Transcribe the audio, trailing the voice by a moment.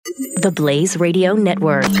The Blaze Radio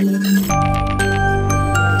Network.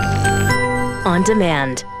 On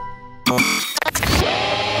demand.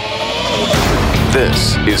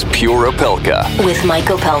 This is Pure Opelka. With Mike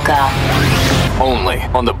Opelka. Only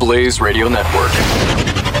on the Blaze Radio Network.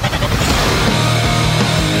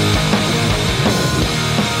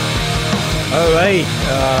 All right.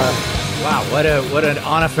 Wow, what an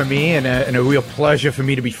honor for me and a real pleasure for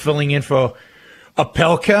me to be filling in for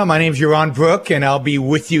Opelka. My name's Yaron Brook, and I'll be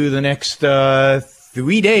with you the next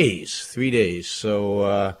 3 days.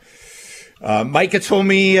 So Mike had told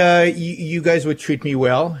me you guys would treat me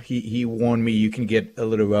well. He warned me you can get a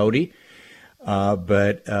little rowdy.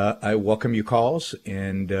 But I welcome your calls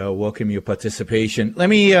and welcome your participation. I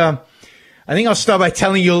think I'll start by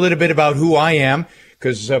telling you a little bit about who I am,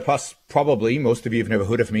 because probably most of you have never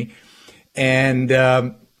heard of me. And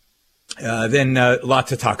then lots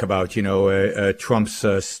to talk about, Trump's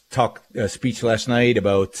speech last night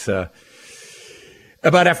about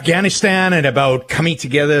Afghanistan and about coming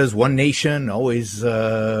together as one nation, always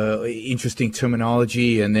interesting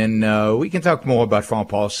terminology. And then we can talk more about foreign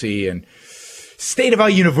policy, and state of our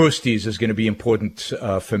universities is going to be important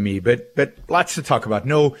for me. But lots to talk about.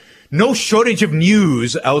 No shortage of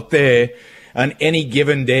news out there on any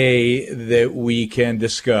given day that we can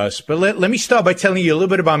discuss. But let me start by telling you a little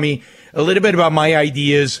bit about me, a little bit about my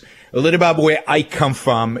ideas, a little about where I come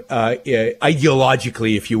from,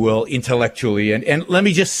 ideologically, if you will, intellectually. And let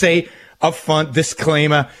me just say up front,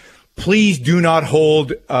 disclaimer, please do not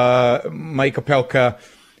hold Mike Opelka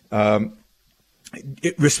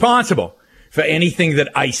responsible for anything that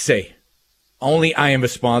I say. Only I am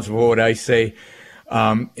responsible for what I say.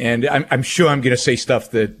 And I'm sure I'm going to say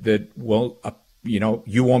stuff that well,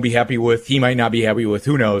 you won't be happy with. He might not be happy with.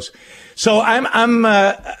 Who knows? So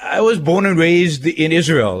I was born and raised in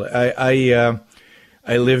Israel. I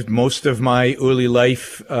lived most of my early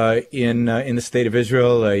life in the state of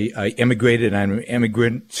Israel. I immigrated. I'm an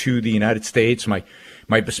immigrant to the United States.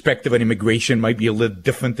 My perspective on immigration might be a little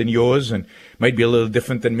different than yours, and might be a little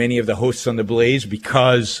different than many of the hosts on the Blaze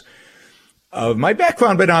because of my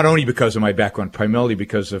background, but not only because of my background, primarily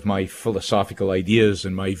because of my philosophical ideas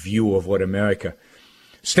and my view of what America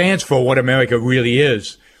stands for, what America really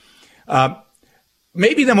is.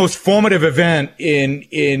 Maybe the most formative event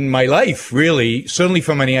in my life, really, certainly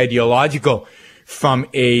from an ideological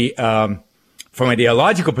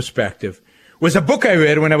perspective, was a book I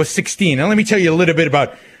read when I was 16. Now, let me tell you a little bit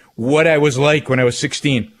about what I was like when I was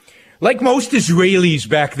 16. Like most Israelis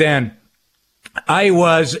back then, I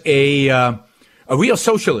was a real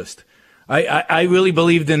socialist. I really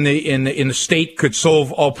believed in the state could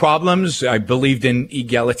solve all problems. I believed in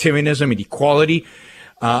egalitarianism and equality.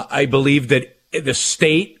 I believed that the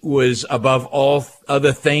state was above all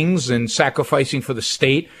other things, and sacrificing for the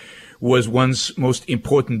state was one's most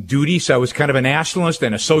important duty. So I was kind of a nationalist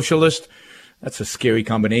and a socialist. That's a scary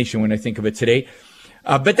combination when I think of it today.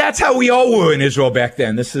 But that's how we all were in Israel back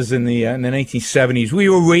then. This is in the 1970s. We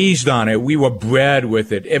were raised on it. We were bred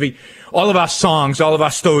with it. All of our songs, all of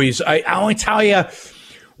our stories. Our entire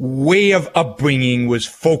way of upbringing was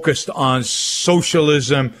focused on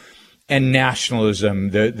socialism and nationalism.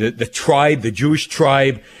 The tribe, the Jewish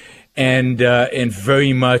tribe, and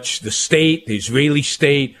very much the state, the Israeli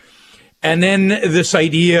state, and then this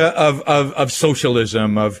idea of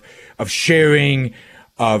socialism, of sharing,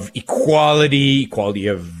 of equality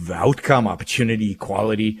of outcome, opportunity,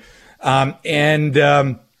 equality, and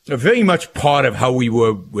very much part of how we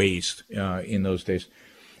were raised in those days.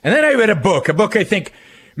 And then I read a book I think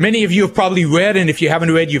many of you have probably read, and if you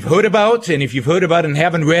haven't read, you've heard about, and if you've heard about and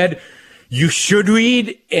haven't read, you should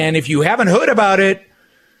read, and if you haven't heard about it,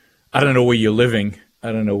 I don't know where you're living.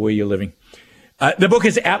 The book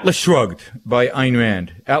is Atlas Shrugged by Ayn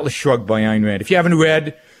Rand. Atlas Shrugged by Ayn Rand. If you haven't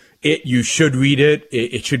read it, you should read it.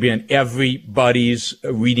 It should be on everybody's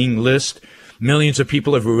reading list. Millions of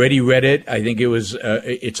people have already read it. I think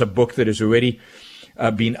it's a book that has already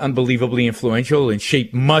been unbelievably influential and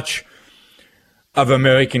shaped much of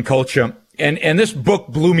American culture. And this book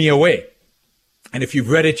blew me away. And if you've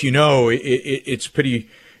read it, it's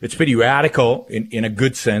pretty radical in a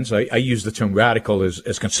good sense. I use the term radical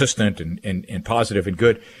as consistent and positive and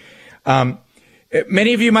good.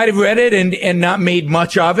 Many of you might have read it and not made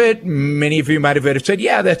much of it. Many of you might have read it and said,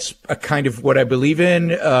 yeah, that's a kind of what I believe in.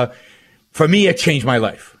 For me, it changed my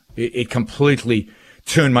life. It completely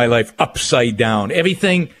turned my life upside down.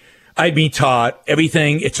 Everything I'd been taught,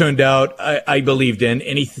 everything it turned out I believed in,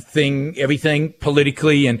 everything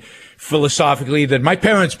politically and philosophically that my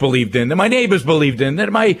parents believed in, that my neighbors believed in,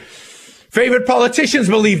 that my favorite politicians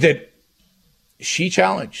believed in. She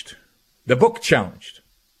challenged. The book challenged.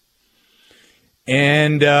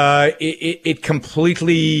 And it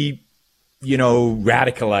completely,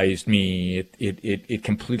 radicalized me. It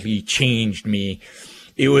completely changed me.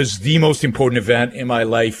 It was the most important event in my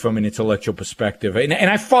life from an intellectual perspective. And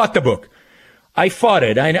I fought the book. I fought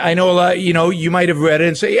it. I know a lot, you might have read it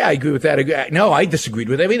and say, yeah, I agree with that. No, I disagreed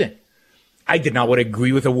with everything. I did not want to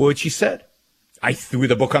agree with a word she said. I threw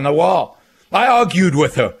the book on the wall. I argued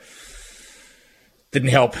with her. Didn't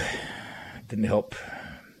help.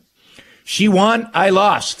 She won. I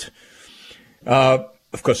lost.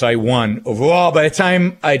 Of course, I won overall. By the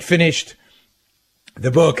time I'd finished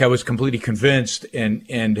the book, I was completely convinced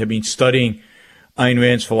and have been studying Ayn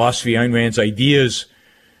Rand's philosophy, Ayn Rand's ideas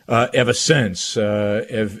ever since.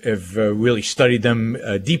 Have really studied them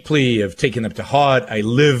deeply, have taken them to heart. I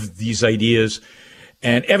live these ideas.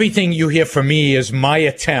 And everything you hear from me is my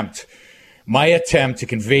attempt to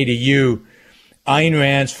convey to you Ayn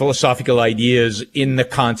Rand's philosophical ideas in the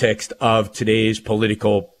context of today's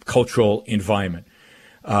political, cultural environment.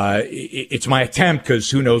 It's my attempt, because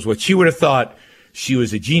who knows what she would have thought. She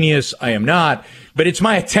was a genius. I am not. But it's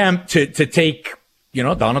my attempt to take,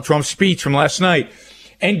 Donald Trump's speech from last night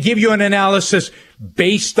and give you an analysis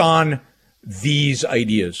based on these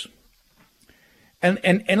ideas. And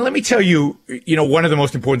let me tell you, one of the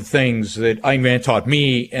most important things that Ayn Rand taught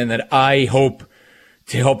me and that I hope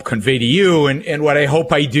to help convey to you, and what I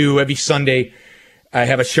hope I do every Sunday. I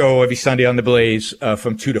have a show every Sunday on The Blaze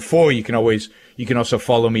from 2 to 4. You can also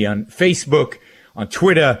follow me on Facebook, on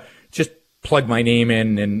Twitter. Just plug my name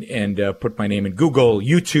in and put my name in Google,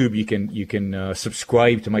 YouTube. You can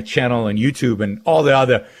subscribe to my channel on YouTube and all the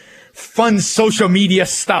other fun social media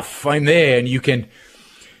stuff. I'm there, and you can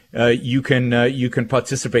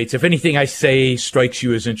participate. So if anything I say strikes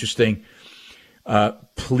you as interesting,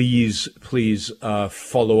 please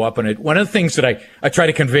follow up on it. One of the things that I try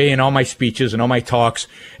to convey in all my speeches and all my talks,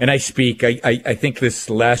 and I speak, I think this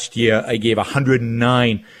last year I gave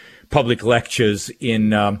 109 public lectures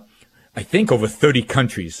in, I think, over 30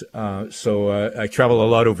 countries. So I travel a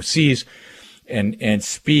lot overseas and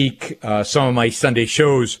speak. Some of my Sunday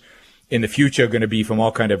shows in the future are going to be from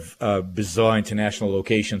all kind of bizarre international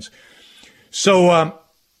locations. So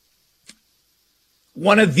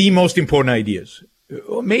one of the most important ideas,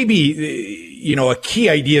 or maybe, a key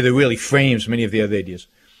idea that really frames many of the other ideas,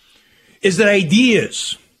 is that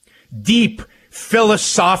ideas, deep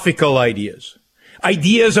philosophical ideas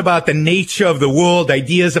about the nature of the world,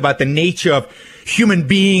 ideas about the nature of human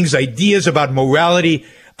beings, ideas about morality,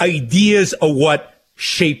 ideas are what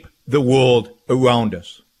shape the world around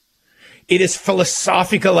us. It is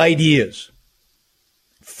philosophical ideas,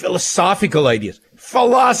 philosophy,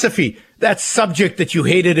 that subject that you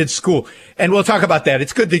hated in school. And we'll talk about that.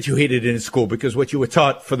 It's good that you hated it in school, because what you were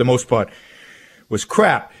taught for the most part was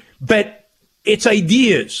crap. But it's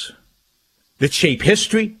ideas that shape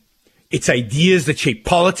history. It's ideas that shape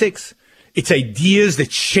politics. It's ideas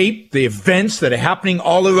that shape the events that are happening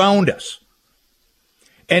all around us.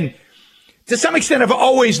 And to some extent, I've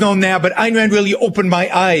always known that, but Ayn Rand really opened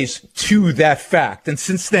my eyes to that fact. And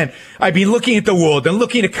since then, I've been looking at the world and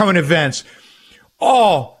looking at current events,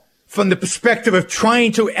 all from the perspective of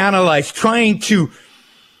trying to analyze, trying to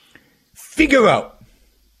figure out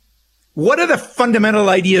what are the fundamental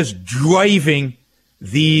ideas driving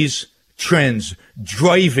these trends,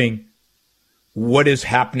 driving what is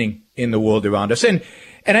happening in the world around us. And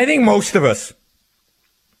I think most of us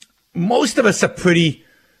are pretty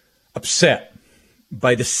upset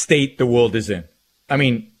by the state the world is in. I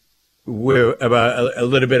mean, we're about a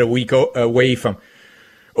little bit away from,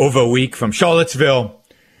 over a week from Charlottesville.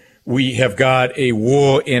 We have got a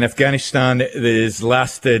war in Afghanistan that has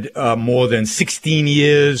lasted more than 16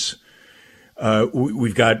 years.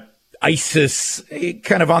 We've got ISIS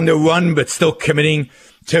kind of on the run, but still committing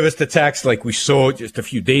terrorist attacks like we saw just a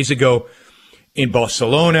few days ago in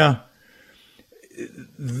Barcelona.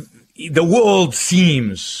 The world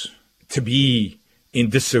seems to be in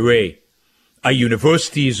disarray. Our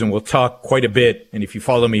universities, and we'll talk quite a bit, and if you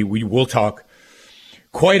follow me, we will talk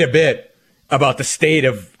quite a bit about the state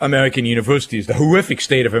of American universities, the horrific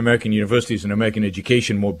state of American universities and American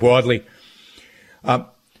education more broadly. The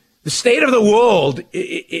state of the world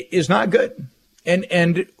is not good.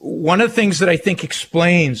 And one of the things that I think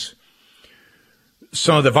explains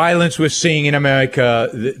some of the violence we're seeing in America,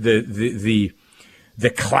 the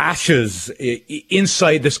clashes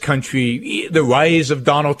inside this country, the rise of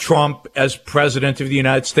Donald Trump as president of the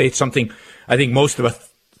United States, something I think most of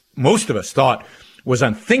us thought was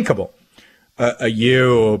unthinkable a year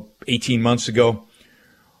or 18 months ago.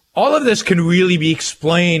 All of this can really be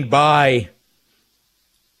explained by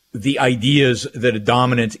the ideas that are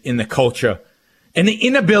dominant in the culture and the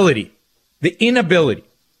inability the inability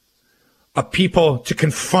of people to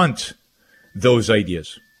confront those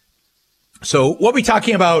ideas. So what we're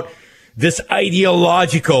talking about, this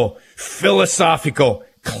ideological, philosophical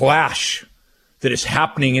clash that is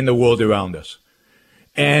happening in the world around us.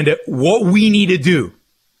 And what we need to do,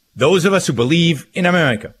 those of us who believe in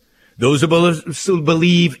America, those of us who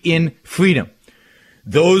believe in freedom,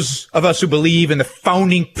 those of us who believe in the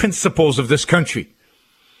founding principles of this country,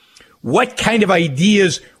 what kind of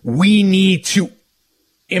ideas we need to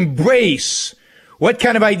embrace, what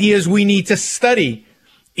kind of ideas we need to study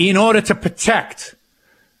in order to protect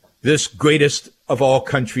this greatest of all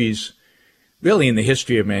countries, really in the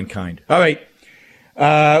history of mankind. All right.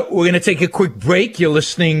 We're going to take a quick break. You're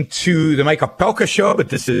listening to the Michael Pelka Show, but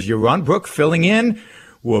this is Yaron Brook filling in.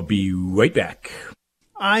 We'll be right back.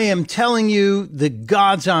 I am telling you the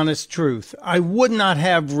God's honest truth. I would not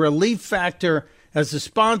have Relief Factor as a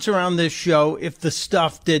sponsor on this show if the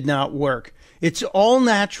stuff did not work. It's all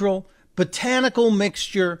natural, botanical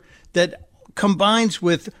mixture that combines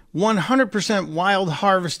with 100% wild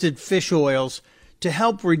harvested fish oils to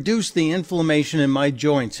help reduce the inflammation in my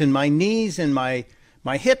joints, in my knees, and my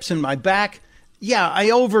hips and my back. Yeah,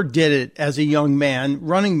 I overdid it as a young man,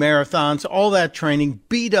 running marathons, all that training,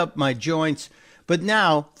 beat up my joints. But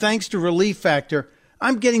now, thanks to Relief Factor,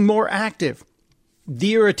 I'm getting more active.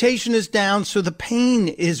 The irritation is down, so the pain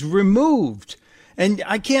is removed. And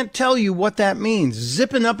I can't tell you what that means.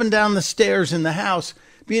 Zipping up and down the stairs in the house,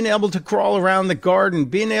 being able to crawl around the garden,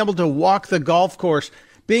 being able to walk the golf course,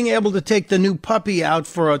 being able to take the new puppy out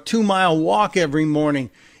for a 2-mile walk every morning.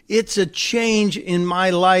 It's a change in my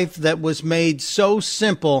life that was made so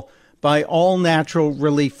simple by All Natural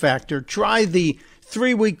Relief Factor. Try the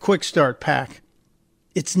 3-week quick start pack.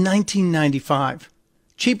 It's $19.95,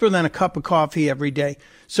 cheaper than a cup of coffee every day.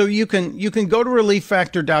 So you can go to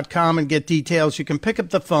relieffactor.com and get details. You can pick up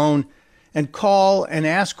the phone and call and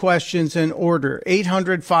ask questions and order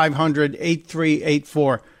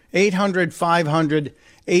 800-500-8384,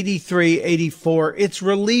 800-500-8384. It's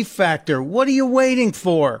Relief Factor. What are you waiting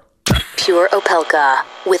for? Pure Opelka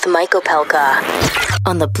with Mike Opelka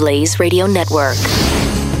on the Blaze Radio Network.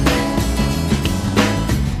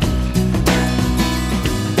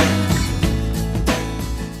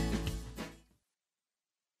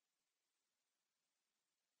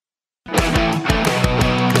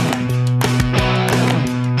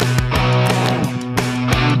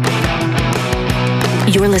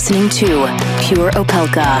 You're listening to Pure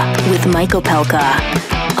Opelka with Mike Opelka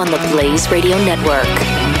on the Blaze Radio Network.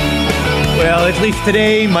 Well, at least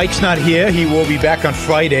today, Mike's not here. He will be back on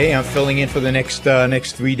Friday. I'm filling in for the next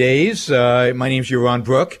 3 days. My name's Yaron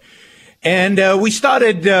Brook. And we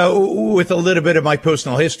started with a little bit of my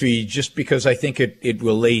personal history just because I think it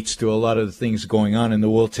relates to a lot of the things going on in the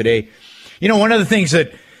world today. You know, one of the things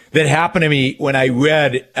that happened to me when I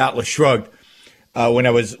read Atlas Shrugged when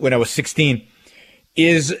I was 16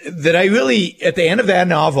 is that I really, at the end of that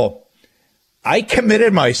novel, I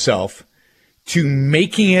committed myself to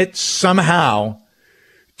making it somehow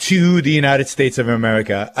to the United States of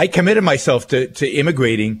America. I committed myself to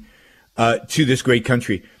immigrating to this great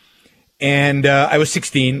country. And I was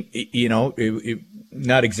 16, you know,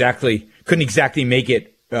 couldn't exactly make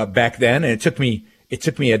it back then. And it took me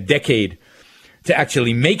a decade to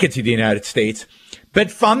actually make it to the United States. But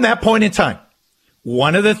from that point in time,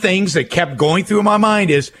 one of the things that kept going through my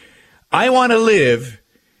mind is I want to live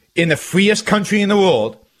in the freest country in the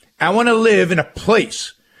world. I want to live in a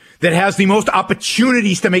place that has the most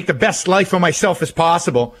opportunities to make the best life for myself as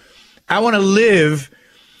possible. I want to live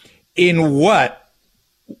in what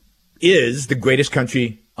is the greatest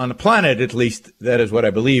country on the planet. At least that is what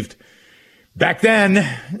I believed. Back then,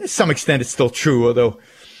 to some extent, it's still true, although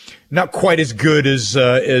not quite as good as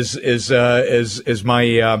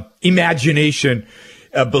my imagination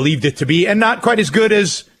believed it to be, and not quite as good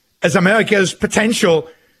as America's potential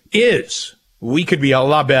is. We could be a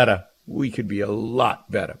lot better.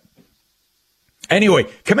 Anyway,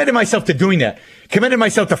 committed myself to doing that. Committed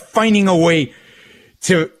myself to finding a way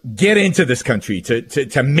to get into this country,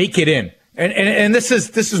 to make it in. And this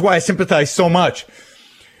is why I sympathize so much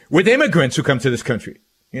with immigrants who come to this country.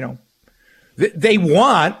 You know, they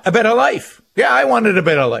want a better life. Yeah, I wanted a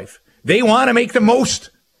better life. They want to make the most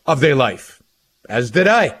of their life, as did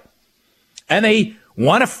I. And they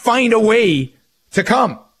want to find a way to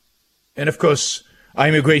come. And of course, our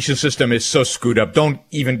immigration system is so screwed up. Don't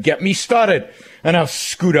even get me started on how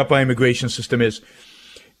screwed up our immigration system is.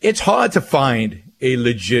 It's hard to find a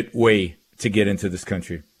legit way to get into this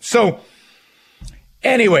country. So,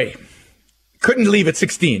 anyway, couldn't leave at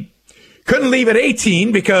 16. Couldn't leave at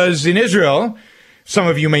 18 because in Israel, some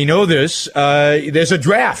of you may know this, there's a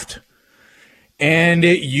draft. and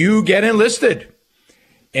you get enlisted,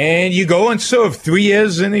 and you go and serve 3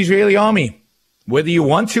 years in the Israeli army, whether you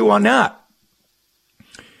want to or not.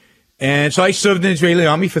 And so I served in the Israeli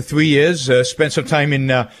army for 3 years, spent some time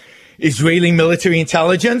in Israeli military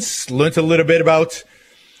intelligence, learned a little bit about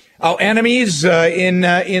our enemies in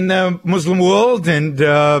the Muslim world, and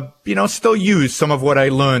still use some of what I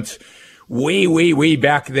learned way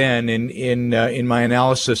back then in my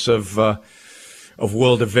analysis of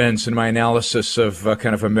world events and my analysis of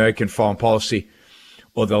kind of American foreign policy,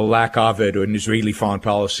 or the lack of it, or an Israeli foreign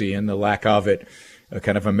policy and the lack of it, a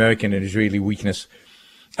kind of American and Israeli weakness.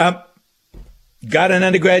 Got an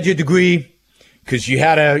undergraduate degree because you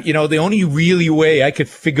had the only really way I could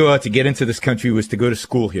figure out to get into this country was to go to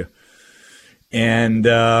school here. And,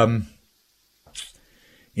 so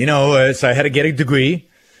I had to get a degree,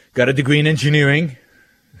 got a degree in engineering.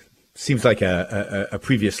 Seems like a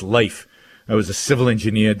previous life. I was a civil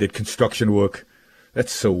engineer, did construction work.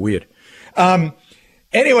 That's so weird.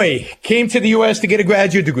 Anyway, came to the U.S. to get a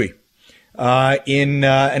graduate degree in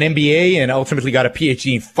an MBA, and ultimately got a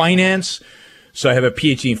PhD in finance. So I have a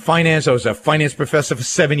PhD in finance. I was a finance professor for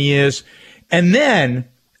 7 years. And then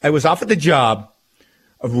I was offered the job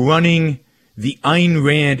of running the Ayn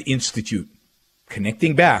Rand Institute,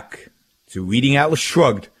 connecting back to reading Atlas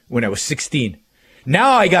Shrugged when I was 16.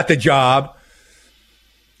 Now I got the job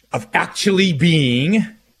of actually being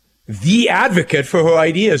the advocate for her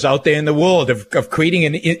ideas out there in the world, of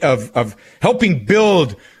creating of helping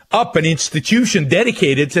build up an institution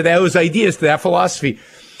dedicated to those ideas, to that philosophy.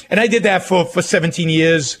 And I did that for 17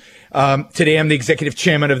 years. Today I'm the executive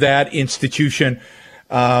chairman of that institution.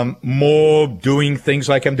 More doing things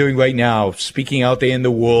like I'm doing right now, speaking out there in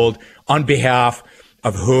the world on behalf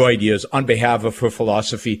of her ideas, on behalf of her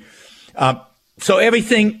philosophy. So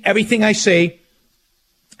everything I say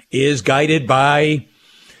is guided by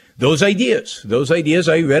those ideas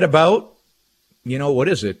I read about. What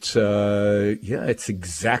is it?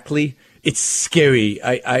 It's scary.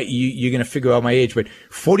 You're going to figure out my age, but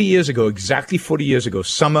 40 years ago, exactly 40 years ago,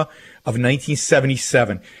 summer of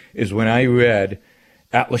 1977 is when I read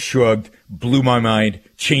Atlas Shrugged, blew my mind,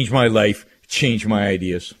 changed my life, changed my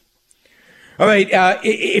ideas. All right.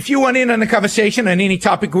 If you want in on the conversation on any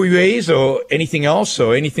topic we raise, or anything else,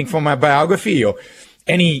 or anything from my biography, or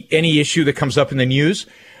any issue that comes up in the news,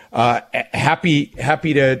 happy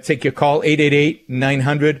to take your call.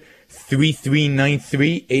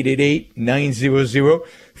 888-900-3393,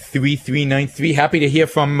 888-900-3393. Happy to hear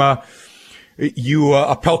from you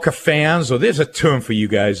Apelka fans, or there's a term for you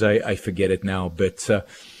guys. I forget it now, but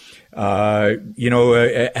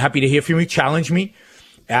happy to hear from you. Challenge me,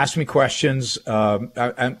 ask me questions. I'm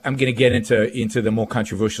going to get into the more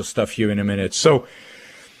controversial stuff here in a minute. So,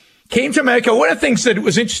 came to America. One of the things that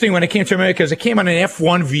was interesting when I came to America is I came on an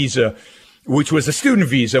F1 visa, which was a student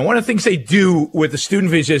visa. And one of the things they do with the student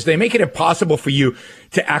visa is they make it impossible for you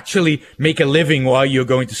to actually make a living while you're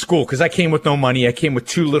going to school. Because I came with no money. I came with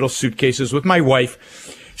 2 little suitcases with my wife.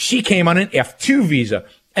 She came on an F2 visa.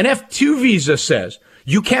 An F2 visa says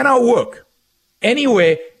you cannot work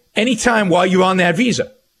anywhere, anytime while you're on that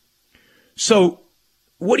visa. So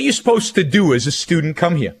what are you supposed to do as a student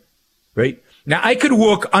come here, right? Now, I could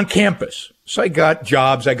work on campus. So I got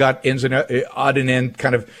jobs. I got odd and end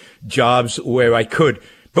kind of jobs where I could.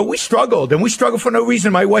 But we struggled, and we struggled for no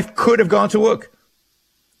reason. My wife could have gone to work,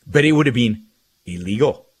 but it would have been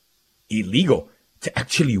illegal to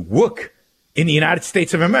actually work in the United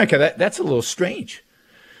States of America. That's a little strange.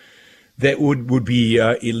 That would be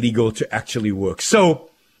illegal to actually work.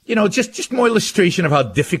 So, just more illustration of how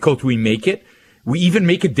difficult we make it. We even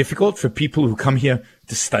make it difficult for people who come here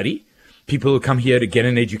to study, people who come here to get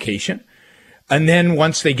an education. And then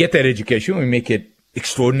once they get that education, we make it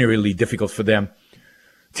extraordinarily difficult for them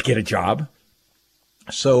to get a job.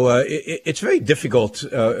 So it's very difficult.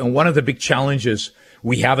 And one of the big challenges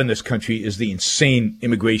we have in this country is the insane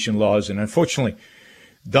immigration laws. And unfortunately,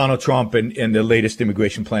 Donald Trump and the latest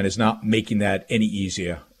immigration plan is not making that any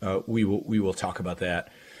easier. We will talk about that.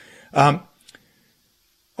 All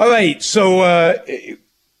right. So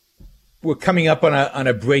we're coming up on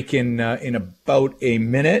a break in about a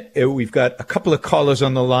minute. We've got a couple of callers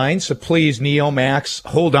on the line. So please, Neil, Max,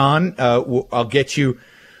 hold on. I'll get you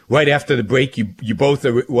right after the break. You both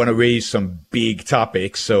want to raise some big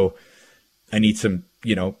topics. So I need some,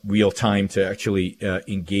 real time to actually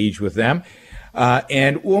engage with them.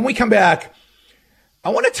 And when we come back, I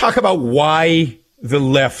want to talk about why the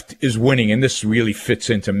left is winning. And this really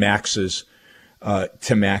fits into Max's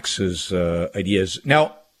ideas.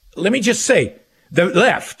 Now, let me just say, the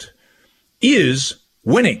left is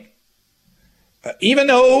winning. Even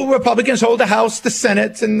though Republicans hold the House, the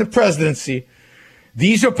Senate, and the presidency,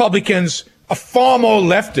 These Republicans are far more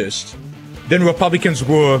leftist than Republicans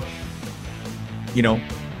were,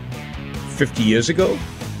 50 years ago,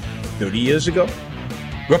 30 years ago.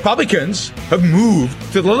 Republicans have moved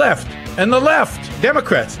to the left, and the left,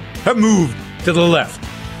 Democrats, have moved to the left.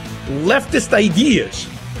 Leftist ideas,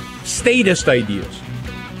 statist ideas,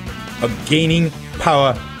 are gaining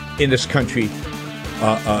power in this country,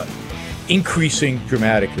 increasing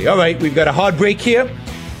dramatically. All right, we've got a hard break here.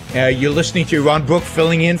 You're listening to Yaron Brook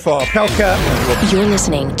filling in for Opelka. You're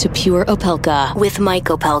listening to Pure Opelka with Mike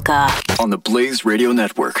Opelka on the Blaze Radio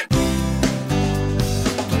Network.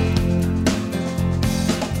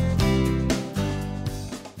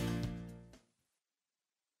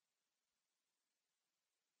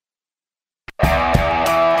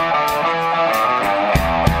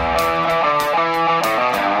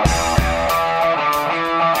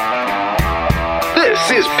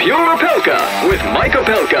 This is Pure Opelka with Mike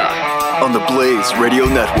Opelka on the Blaze Radio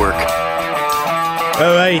Network.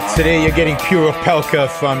 All right, today you're getting Pure Opelka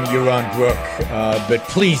from Yaron Brook, but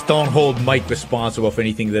please don't hold Mike responsible for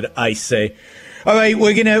anything that I say. All right,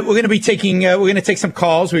 we're gonna be taking we're gonna take some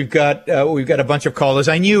calls. We've got a bunch of callers.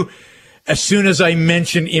 I knew as soon as I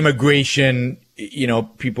mentioned immigration,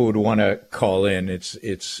 people would want to call in.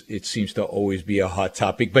 It seems to always be a hot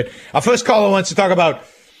topic. But our first caller wants to talk about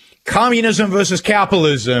communism versus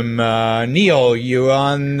capitalism. Neil, you're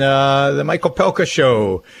on the Mike Opelka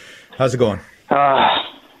show. How's it going? Hey,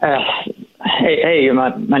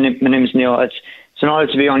 my name is Neil. It's an honor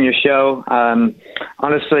to be on your show.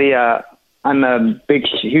 Honestly, I'm a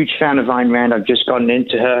huge fan of Ayn Rand. I've just gotten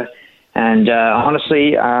into her, and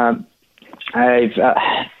honestly, and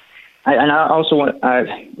I also want.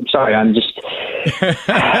 I'm sorry, I'm just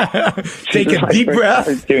take a deep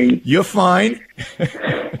breath. You're fine.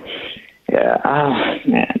 Yeah. Oh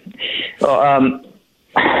man. Well,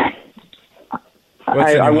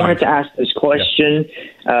 I wanted to ask this question.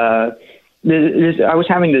 Yeah. I was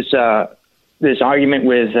having this argument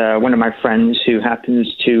with one of my friends who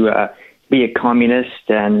happens to be a communist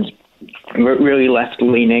and really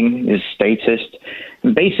left-leaning, is statist.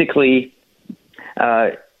 And basically,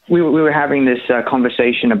 we were having this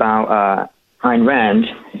conversation about Ayn Rand,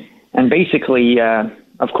 and basically,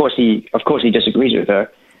 of course he disagrees with her.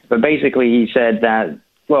 But basically, he said that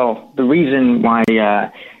the reason why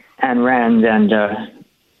Ayn Rand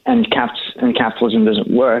and capitalism doesn't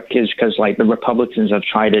work is because the Republicans have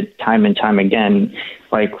tried it time and time again,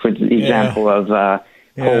 with the example of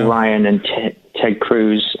Paul Ryan and Ted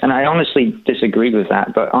Cruz. And I honestly disagreed with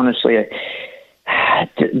that. But honestly, I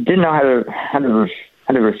didn't know how to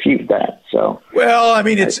refute that. So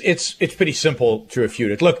it's pretty simple to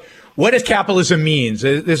refute it. Look, what does capitalism mean?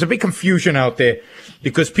 There's a big confusion out there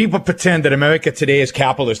because people pretend that America today is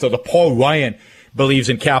capitalist, or the Paul Ryan believes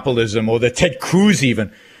in capitalism, or the Ted Cruz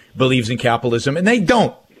even believes in capitalism, and they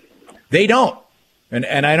don't. They don't.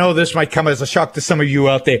 And I know this might come as a shock to some of you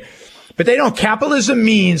out there, but they don't. Capitalism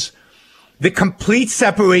means the complete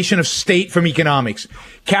separation of state from economics.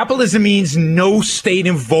 Capitalism means no state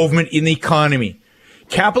involvement in the economy.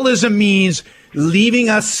 Capitalism means leaving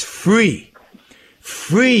us free,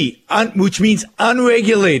 which means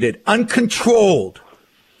unregulated, uncontrolled.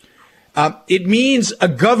 It means a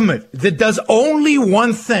government that does only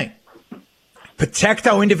one thing: protect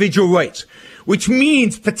our individual rights, which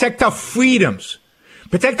means protect our freedoms,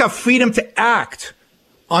 protect our freedom to act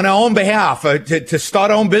on our own behalf, to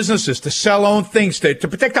start our own businesses, to sell our own things, to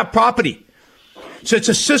protect our property. So it's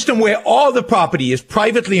a system where all the property is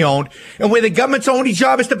privately owned and where the government's only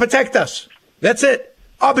job is to protect us. That's it.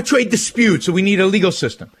 Arbitrate disputes, so we need a legal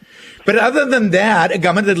system. But other than that, a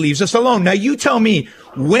government that leaves us alone. Now, you tell me,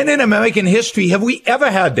 when in American history have we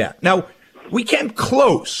ever had that? Now, we came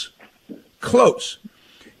close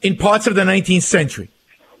in parts of the 19th century,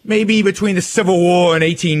 maybe between the Civil War and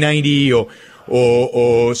 1890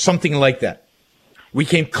 or something like that. We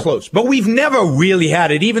came close, but we've never really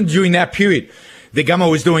had it. Even during that period, the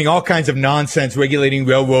government was doing all kinds of nonsense, regulating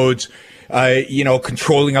railroads,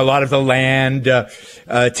 controlling a lot of the land,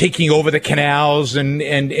 taking over the canals and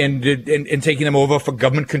taking them over for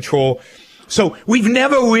government control. So we've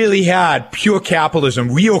never really had pure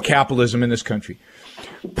capitalism, real capitalism in this country.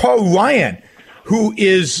 Paul Ryan, who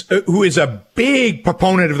is a big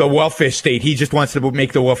proponent of the welfare state, he just wants to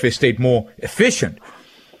make the welfare state more efficient,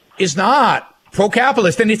 is not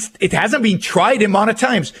pro-capitalist, and it hasn't been tried in modern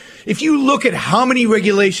times. If you look at how many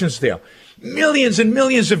regulations there are, millions and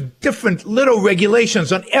millions of different little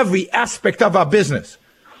regulations on every aspect of our business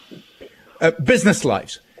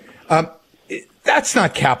lives. That's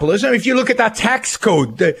not capitalism. If you look at that tax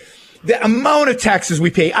code, The amount of taxes we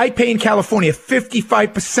pay. I pay in California,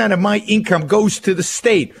 55% of my income goes to the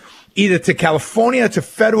state, either to California, to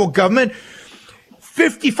federal government.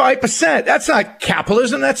 55%. That's not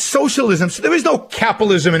capitalism. That's socialism. So there is no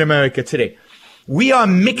capitalism in America today. We are a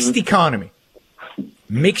mixed economy.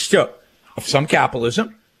 Mixture of some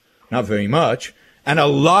capitalism, not very much, and a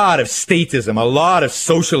lot of statism, a lot of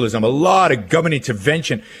socialism, a lot of government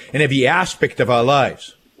intervention in every aspect of our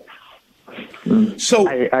lives. So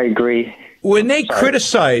I agree. When they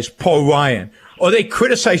criticize Paul Ryan or they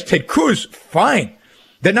criticize Ted Cruz, fine.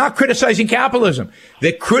 They're not criticizing capitalism.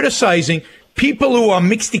 They're criticizing people who are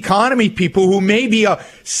mixed economy people who maybe are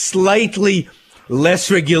slightly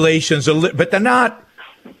less regulations, but they're not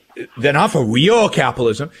for real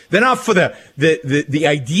capitalism. They're not for the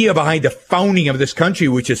idea behind the founding of this country,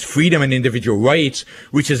 which is freedom and individual rights,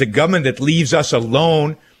 which is a government that leaves us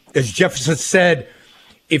alone. As Jefferson said,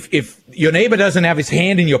 if your neighbor doesn't have his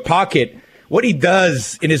hand in your pocket, what he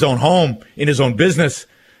does in his own home, in his own business,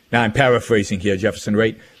 now I'm paraphrasing here, Jefferson,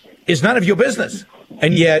 right, is none of your business.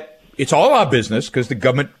 And yet it's all our business because the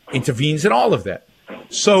government intervenes in all of that.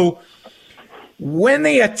 So when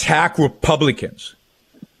they attack Republicans,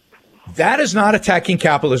 that is not attacking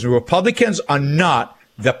capitalism. Republicans are not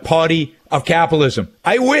the party of capitalism.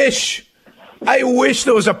 I wish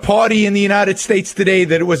there was a party in the United States today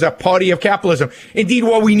that it was a party of capitalism. Indeed,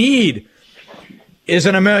 what we need is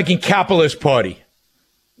an American capitalist party.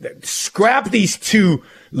 Scrap these two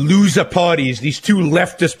loser parties, these two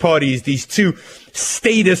leftist parties, these two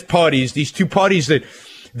statist parties, these two parties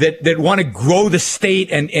that want to grow the state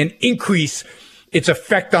and increase its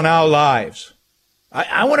effect on our lives.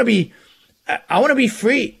 I want to be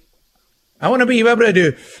free. I want to be able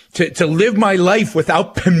to live my life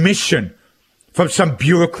without permission from some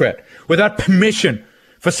bureaucrat, without permission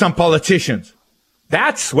for some politicians.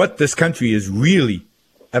 That's what this country is really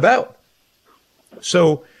about.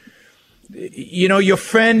 So, you know, your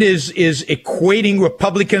friend is equating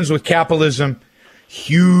Republicans with capitalism.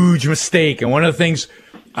 Huge mistake. And one of the things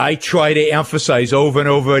I try to emphasize over and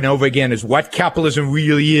over and over again is what capitalism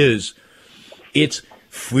really is. It's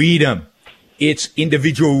freedom. It's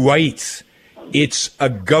individual rights. It's a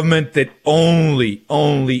government that only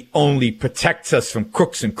protects us from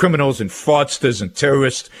crooks and criminals and fraudsters and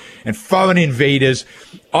terrorists and foreign invaders,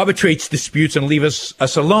 arbitrates disputes and leaves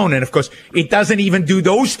us alone. And of course, it doesn't even do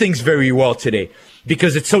those things very well today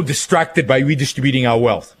because it's so distracted by redistributing our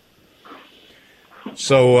wealth.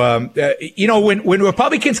 So, you know, when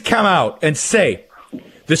Republicans come out and say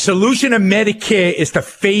the solution to Medicare is to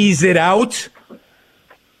phase it out,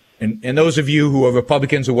 and those of you who are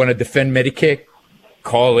Republicans who want to defend Medicare,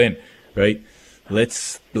 call in, right?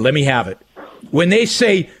 Let me have it. When they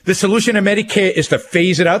say the solution to Medicare is to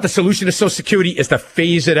phase it out, the solution to Social Security is to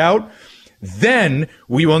phase it out, then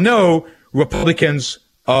we will know Republicans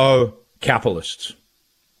are capitalists.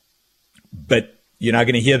 But you're not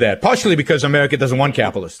going to hear that, partially because America doesn't want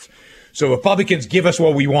capitalists. So Republicans give us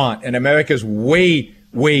what we want, and America's way,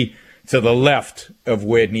 way to the left of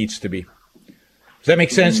where it needs to be. Does that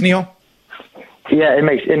make sense, Neil? Yeah, it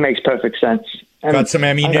makes perfect sense. And got some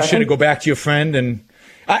ammunition to go back to your friend, and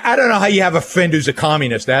I don't know how you have a friend who's a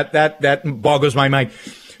communist. That boggles my mind.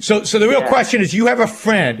 So the real question is, you have a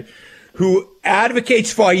friend who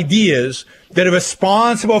advocates for ideas that are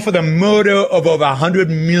responsible for the murder of over 100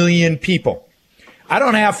 million people. I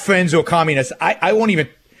don't have friends who are communists. I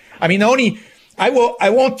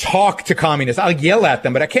won't talk to communists. I'll yell at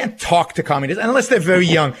them, but I can't talk to communists unless they're very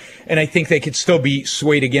young, and I think they could still be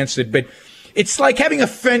swayed against it. But it's like having a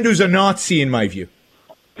friend who's a Nazi, in my view.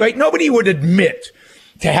 Right? Nobody would admit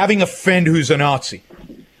to having a friend who's a Nazi.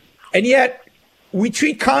 And yet, we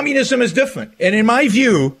treat communism as different. And in my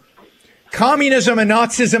view, communism and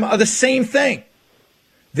Nazism are the same thing.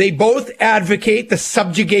 They both advocate the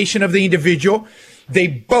subjugation of the individual. They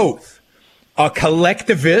both are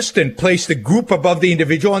collectivist and place the group above the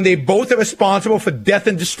individual, and they both are responsible for death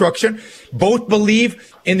and destruction. Both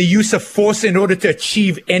believe in the use of force in order to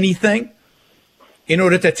achieve anything, in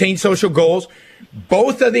order to attain social goals.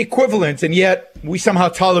 Both are the equivalent, and yet we somehow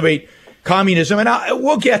tolerate communism. And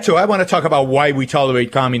we'll get to it. I want to talk about why we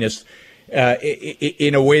tolerate communists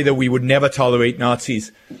in a way that we would never tolerate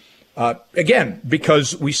Nazis. Again,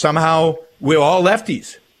 because we're all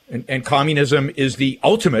lefties, and communism is the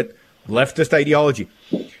ultimate leftist ideology.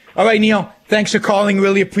 All right, Neil, thanks for calling.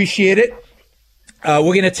 Really appreciate it. We're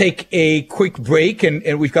going to take a quick break,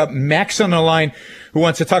 and we've got Max on the line who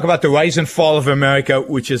wants to talk about the rise and fall of America,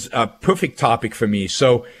 which is a perfect topic for me.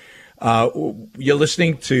 So you're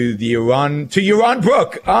listening to Yaron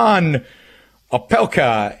Brook on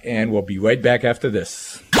Opelka, and we'll be right back after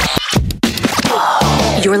this.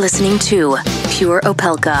 You're listening to Pure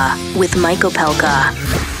Opelka with Mike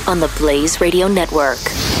Opelka on the Blaze Radio Network.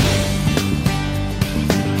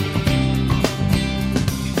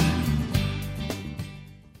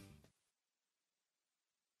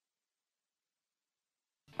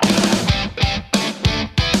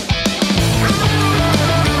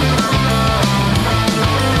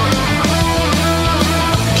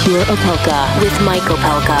 Pure Opelka with Mike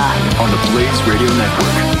Opelka on the Blaze Radio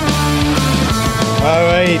Network. All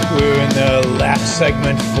right, we're in the last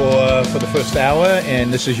segment for the first hour,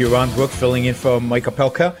 and this is Yaron Brook filling in for Mike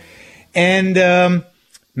Opelka. And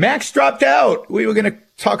Max dropped out. We were going to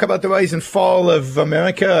talk about the rise and fall of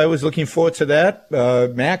America. I was looking forward to that.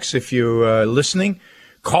 Max, if you're listening,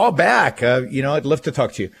 call back. I'd love to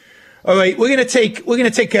talk to you. All right, we're gonna take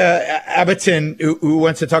Abberton, who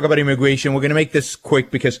wants to talk about immigration. We're gonna make this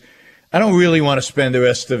quick because I don't really want to spend the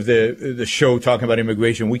rest of the show talking about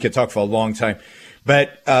immigration. We could talk for a long time,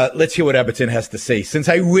 but let's hear what Abberton has to say. Since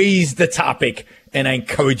I raised the topic and I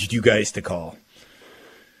encouraged you guys to call.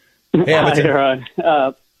 Hey, Abberton.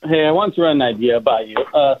 Hi, hey, I wanted to run an idea by you.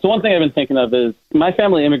 So one thing I've been thinking of is my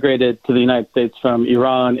family immigrated to the United States from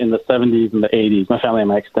Iran in the 70s and the 80s. My family and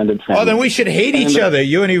my extended family. Oh, then we should hate each other.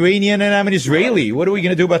 You're an Iranian and I'm an Israeli. What are we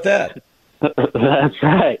going to do about that? That's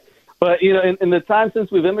right. But, in the time since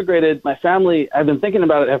we've immigrated, my family, I've been thinking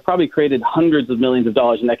about it, have probably created hundreds of millions of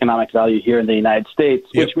dollars in economic value here in the United States,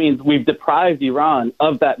 which means we've deprived Iran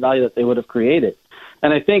of that value that they would have created.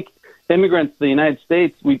 And I think immigrants to the United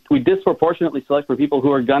States, we disproportionately select for people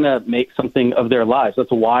who are going to make something of their lives. That's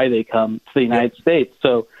why they come to the United States.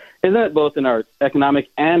 So isn't it both in our economic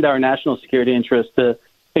and our national security interest to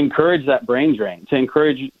encourage that brain drain, to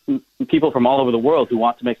encourage people from all over the world who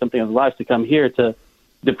want to make something of their lives to come here to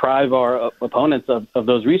deprive our opponents of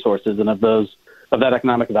those resources and of that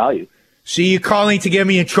economic value? So you're calling to get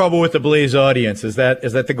me in trouble with the Blaze audience. Is that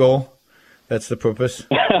the goal? That's the purpose?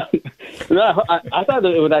 No, I thought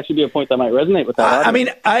that it would actually be a point that might resonate with that audience. I mean,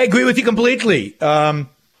 I agree with you completely. Our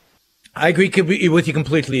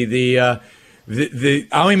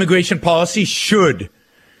immigration policy should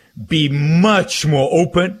be much more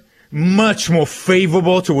open, much more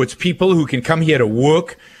favorable towards people who can come here to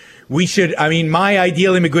work. My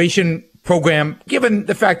ideal immigration program, given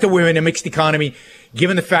the fact that we're in a mixed economy,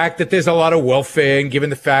 given the fact that there's a lot of welfare, and given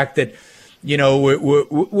the fact that,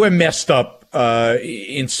 we're messed up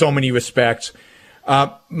in so many respects.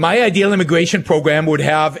 My ideal immigration program would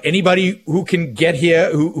have anybody who can get here,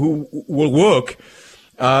 who will work,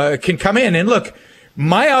 can come in. And look,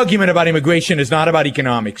 my argument about immigration is not about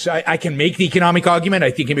economics. I can make the economic argument.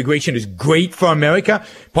 I think immigration is great for America,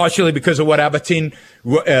 partially because of what Abberton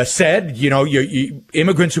said.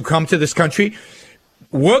 Immigrants who come to this country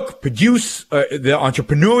work, produce, they're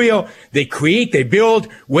entrepreneurial, they create, they build,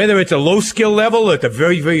 whether it's a low skill level or at a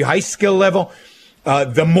very, very high skill level.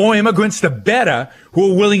 The more immigrants, the better,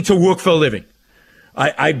 who are willing to work for a living.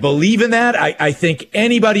 I believe in that. I think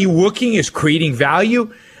anybody working is creating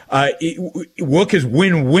value. Work is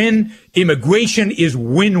win-win. Immigration is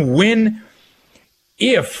win-win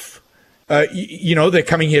if, they're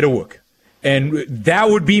coming here to work. And that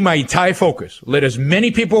would be my entire focus. Let as many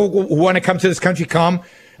people who want to come to this country come,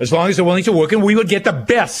 as long as they're willing to work, and we would get the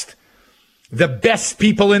best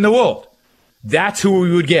people in the world. That's who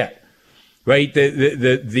we would get, right?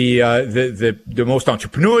 The most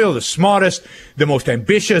entrepreneurial, the smartest, the most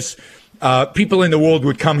ambitious people in the world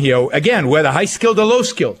would come here. Again, whether high skilled or low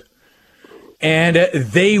skilled, and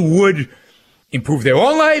they would improve their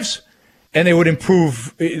own lives, and they would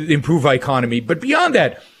improve our economy. But beyond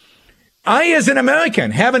that, I, as an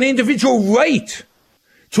American, have an individual right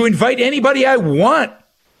to invite anybody I want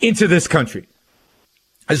into this country,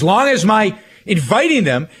 as long as my inviting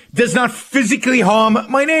them does not physically harm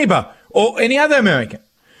my neighbor or any other American.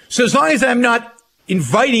 So as long as I'm not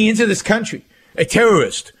inviting into this country a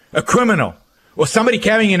terrorist, a criminal, or somebody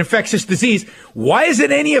carrying an infectious disease, why is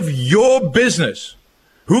it any of your business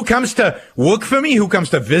who comes to work for me, who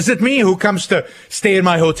comes to visit me, who comes to stay in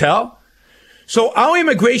my hotel? So our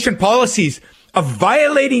immigration policies are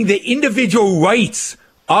violating the individual rights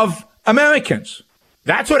of Americans.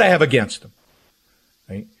 That's what I have against them.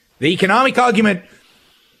 Right? The economic argument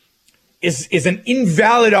is an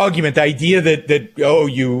invalid argument, the idea that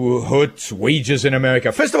you hurt wages in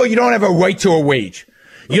America. First of all, you don't have a right to a wage.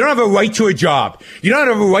 You don't have a right to a job. You don't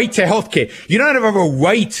have a right to health care. You don't have a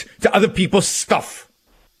right to other people's stuff.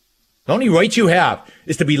 The only right you have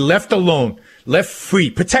is to be left alone, left free,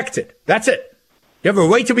 protected. That's it. You have a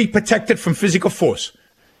right to be protected from physical force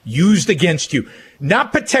used against you.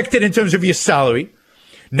 Not protected in terms of your salary.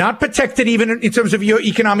 Not protected even in terms of your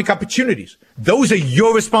economic opportunities. Those are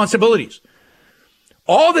your responsibilities.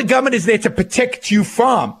 All the government is there to protect you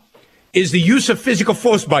from is the use of physical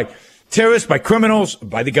force by terrorists, by criminals,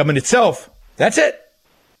 by the government itself. That's it.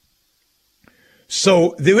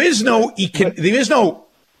 So there is no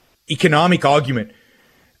economic argument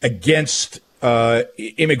against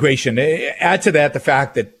immigration. Add to that the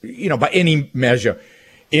fact that, by any measure,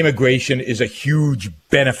 immigration is a huge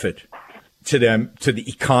benefit to them, to the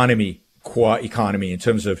economy, core economy, in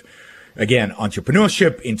terms of, again,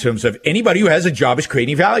 entrepreneurship, in terms of anybody who has a job is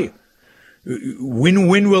creating value.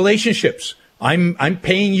 Win-win relationships. I'm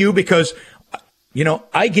paying you because,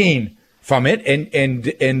 I gain from it,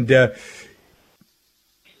 and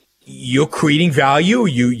you're creating value.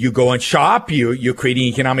 You go and shop. You're creating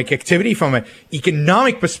economic activity from an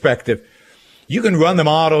economic perspective. You can run the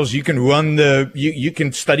models. You can run you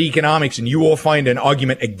can study economics, and you will find an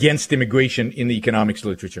argument against immigration in the economics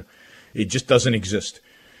literature. It just doesn't exist.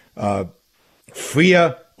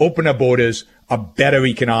 Freer, opener borders are better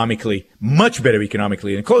economically, much better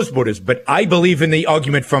economically than closed borders. But I believe in the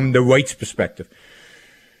argument from the rights perspective,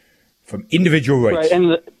 from individual rights. Right,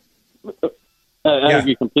 and I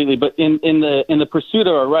agree completely. But in the pursuit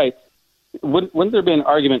of our rights, wouldn't there be an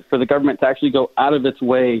argument for the government to actually go out of its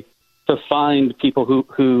way to find people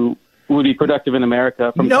who would be productive in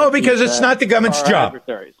America? No, because it's not the government's job.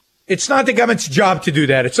 It's not the government's job to do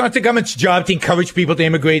that. It's not the government's job to encourage people to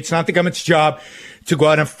immigrate. It's not the government's job to go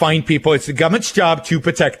out and find people. It's the government's job to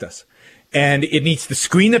protect us. And it needs to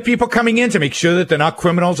screen the people coming in to make sure that they're not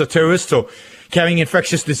criminals or terrorists or carrying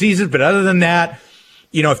infectious diseases. But other than that,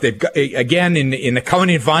 if they've got, again, in the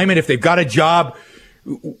current environment, if they've got a job,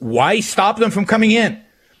 why stop them from coming in?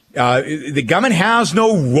 The government has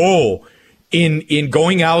no role in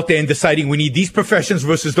going out there and deciding we need these professions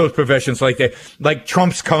versus those professions, like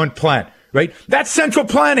Trump's current plan, right? That's central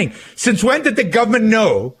planning. Since when did the government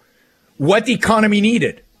know what the economy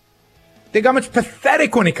needed? The government's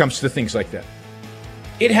pathetic when it comes to things like that.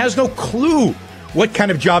 It has no clue what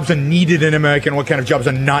kind of jobs are needed in America and what kind of jobs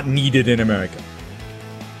are not needed in America.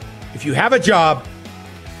 If you have a job,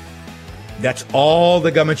 that's all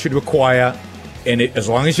the government should require. And as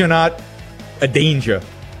long as you're not a danger,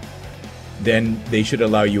 then they should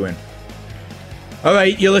allow you in. All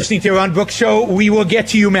right, you're listening to Yaron Brook Show. We will get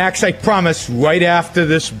to you, Max, I promise, right after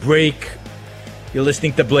this break. You're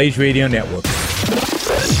listening to Blaze Radio Network.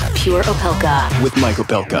 Pure Opelka. With Mike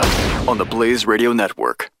Opelka on the Blaze Radio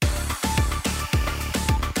Network.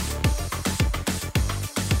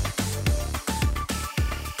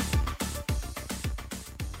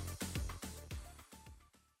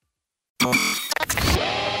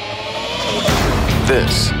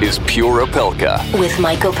 This is Pure Opelka. With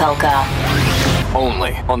Mike Opelka.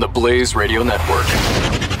 Only on the Blaze Radio Network.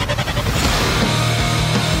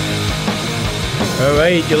 All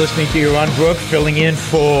right, you're listening to Yaron Brook, filling in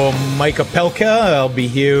for Mike Opelka. I'll be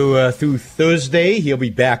here through Thursday. He'll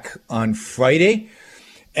be back on Friday.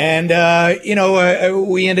 And,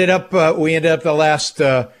 we ended up the last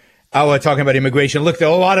hour talking about immigration. Look, there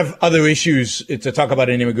are a lot of other issues to talk about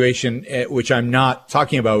in immigration, which I'm not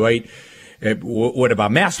talking about, right? What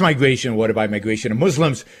about mass migration? What about migration of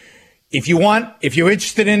Muslims? If you're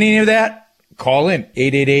interested in any of that, call in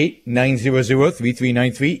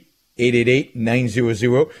 888-900-3393,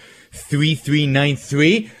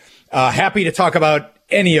 888-900-3393. Happy to talk about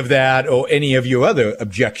any of that or any of your other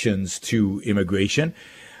objections to immigration.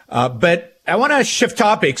 But I want to shift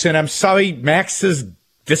topics, and I'm sorry Max has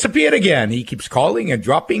disappeared again. He keeps calling and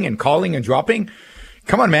dropping and calling and dropping.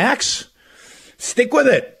 Come on, Max. Stick with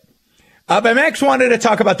it. But Max wanted to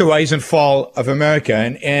talk about the rise and fall of America,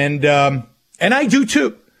 and I do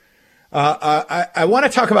too. I want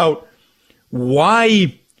to talk about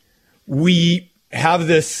why we have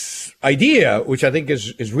this idea, which I think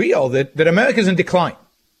is real, that America's in decline.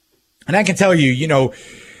 And I can tell you,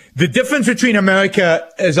 the difference between America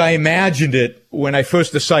as I imagined it when I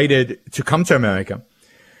first decided to come to America,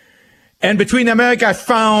 and between the America I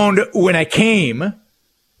found when I came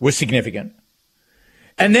was significant.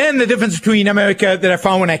 And then the difference between America that I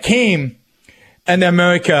found when I came and the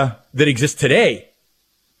America that exists today,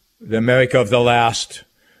 the America of the last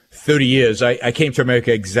 30 years, I came to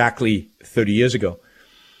America exactly 30 years ago,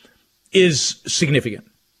 is significant.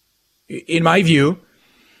 In my view,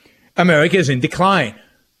 America is in decline.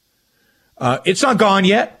 It's not gone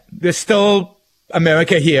yet. There's still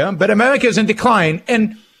America here, but America is in decline.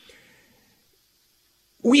 And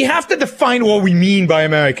we have to define what we mean by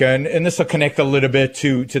America, and this will connect a little bit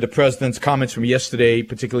to the president's comments from yesterday,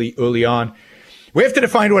 particularly early on. We have to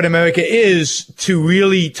define what America is to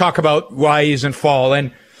really talk about rise and fall.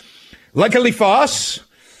 And luckily for us,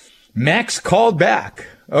 Max called back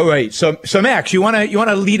All right. So Max, you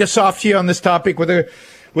wanna lead us off here on this topic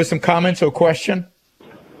with some comments or question?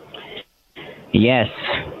 Yes.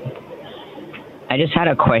 I just had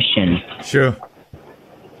a question. Sure.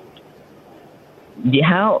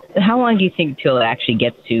 How long do you think till it actually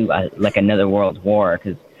gets to like another world war?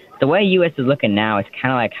 Because the way U.S. is looking now, it's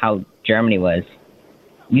kind of like how Germany was.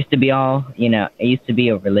 It used to be it used to be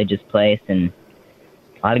a religious place and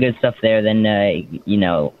a lot of good stuff there. Then,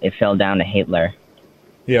 it fell down to Hitler.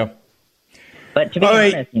 Yeah. But to be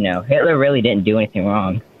honest, Hitler really didn't do anything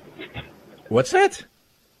wrong. What's that?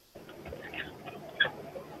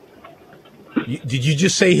 Did you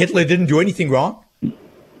just say Hitler didn't do anything wrong?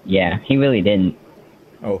 Yeah, he really didn't.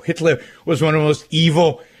 Oh, Hitler was one of the most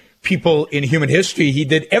evil people in human history.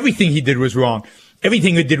 Everything he did was wrong.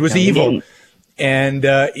 Everything he did was evil. And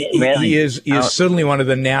he is certainly one of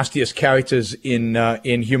the nastiest characters in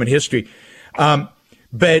human history.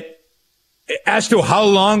 But as to how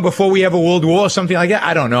long before we have a world war or something like that,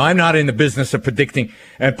 I don't know. I'm not in the business of predicting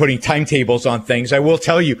and putting timetables on things. I will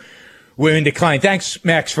tell you, we're in decline. Thanks,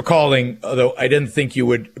 Max, for calling, although I didn't think you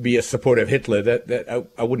would be a supporter of Hitler.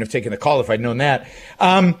 I wouldn't have taken the call if I'd known that.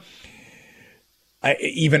 I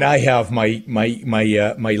have my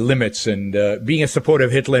limits, and being a supporter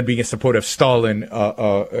of Hitler and being a supporter of Stalin,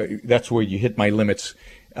 that's where you hit my limits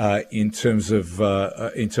in terms of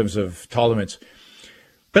tolerance.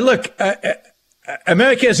 But look,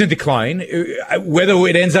 America is in decline. Whether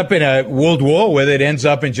it ends up in a world war, whether it ends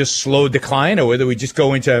up in just slow decline, or whether we just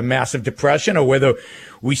go into a massive depression, or whether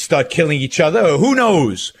we start killing each other, or who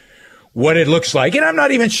knows what it looks like. And I'm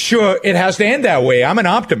not even sure it has to end that way. I'm an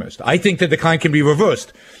optimist. I think the decline can be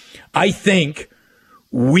reversed. I think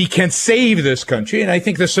we can save this country, and I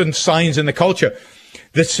think there's certain signs in the culture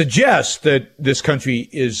that suggest that this country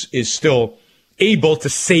is still able to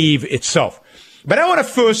save itself. But I want to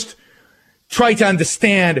first try to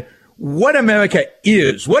understand what America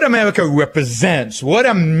is, what America represents, what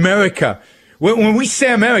America, when we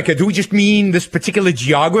say America, do we just mean this particular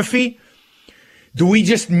geography? Do we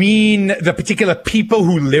just mean the particular people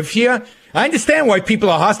who live here? I understand why people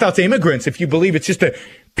are hostile to immigrants if you believe it's just the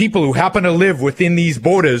people who happen to live within these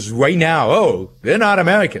borders right now. Oh, they're not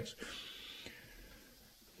Americans.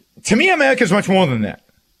 To me, America is much more than that.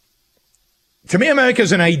 To me, America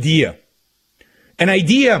is an idea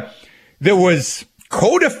that was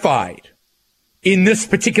codified in this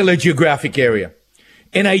particular geographic area,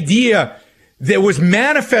 an idea that was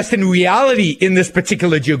manifest in reality in this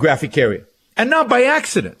particular geographic area, and not by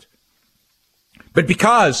accident, but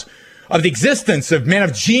because of the existence of men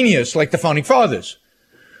of genius like the Founding Fathers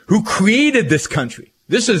who created this country.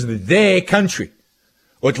 This is their country,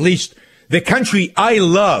 or at least the country I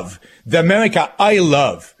love, the America I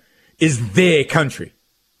love, is their country.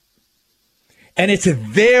 And it's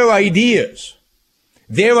their ideas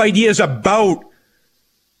about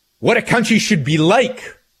what a country should be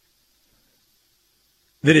like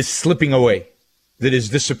that is slipping away, that is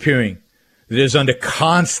disappearing, that is under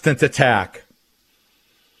constant attack.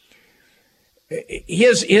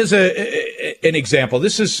 Here's an example.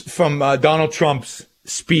 This is from Donald Trump's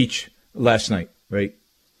speech last night, right?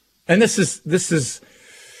 And this is,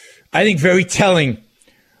 I think, very telling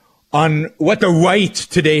on what the right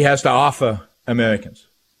today has to offer Americans.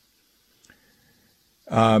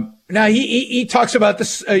 Now, he talks about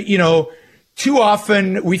this, too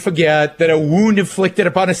often we forget that a wound inflicted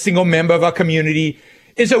upon a single member of our community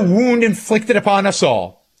is a wound inflicted upon us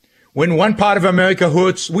all. When one part of America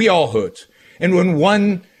hurts, we all hurt. And when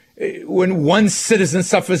one citizen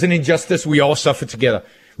suffers an injustice, we all suffer together.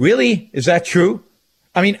 Really? Is that true?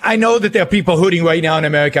 I mean, I know that there are people hurting right now in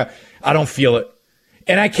America. I don't feel it.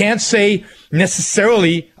 And I can't say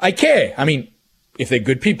necessarily I care. I mean, if they're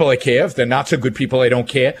good people, I care. If they're not so good people, I don't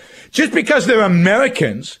care. Just because they're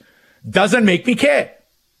Americans doesn't make me care.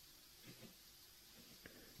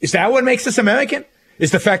 Is that what makes us American?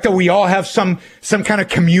 Is the fact that we all have some kind of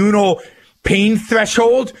communal pain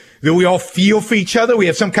threshold, that we all feel for each other, we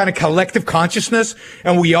have some kind of collective consciousness,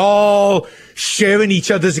 and we all share in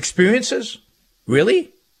each other's experiences?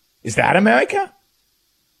 Really? Is that America?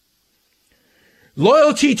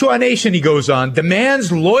 Loyalty to our nation, he goes on,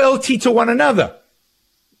 demands loyalty to one another.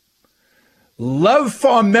 Love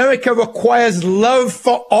for America requires love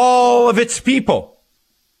for all of its people.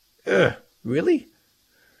 Really?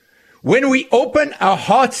 When we open our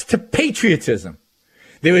hearts to patriotism,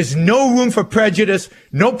 there is no room for prejudice,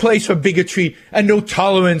 no place for bigotry, and no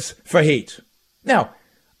tolerance for hate. Now,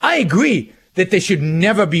 I agree that there should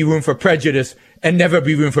never be room for prejudice and never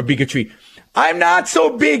be room for bigotry. I'm not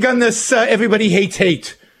so big on this everybody hates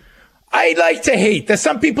hate. I like to hate. There's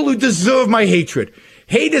some people who deserve my hatred.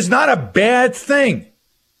 Hate is not a bad thing.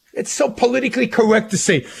 It's so politically correct to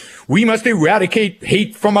say, we must eradicate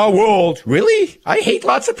hate from our world. Really? I hate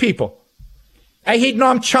lots of people. I hate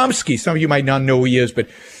Noam Chomsky. Some of you might not know who he is, but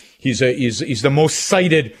he's the most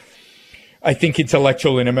cited, I think,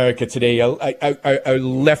 intellectual in America today. A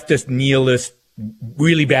leftist, nihilist,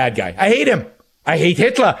 really bad guy. I hate him. I hate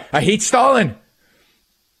Hitler. I hate Stalin.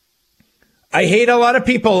 I hate a lot of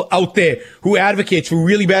people out there who advocate for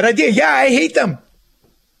really bad ideas. Yeah, I hate them.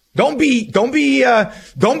 Don't be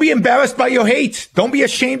embarrassed by your hate. Don't be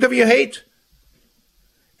ashamed of your hate.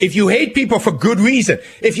 If you hate people for good reason,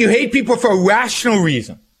 if you hate people for a rational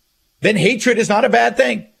reason, then hatred is not a bad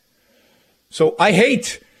thing. So I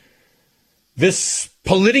hate this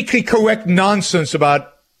politically correct nonsense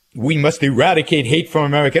about we must eradicate hate from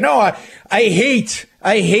America. No, I hate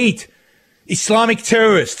Islamic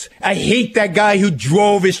terrorists. I hate that guy who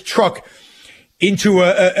drove his truck into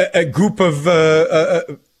a group of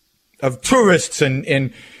tourists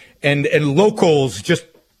and locals just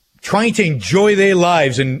trying to enjoy their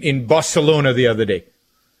lives in Barcelona the other day.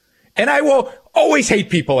 And I will always hate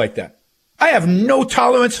people like that. I have no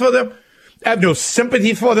tolerance for them. I have no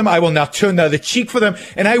sympathy for them. I will not turn the other cheek for them.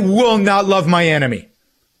 And I will not love my enemy.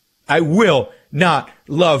 I will not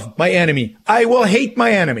love my enemy. I will hate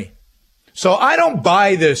my enemy. So I don't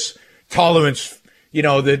buy this tolerance,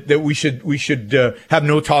 that we should have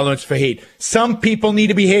no tolerance for hate. Some people need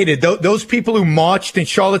to be hated. Those people who marched in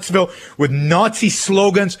Charlottesville with Nazi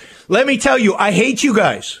slogans. Let me tell you, I hate you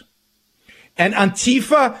guys. And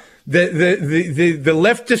Antifa, the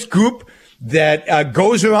leftist group that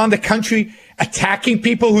goes around the country attacking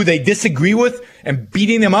people who they disagree with and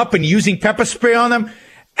beating them up and using pepper spray on them.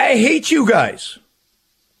 I hate you guys.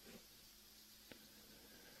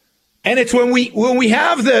 And it's when we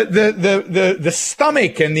have the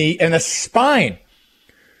stomach and the spine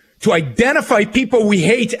to identify people we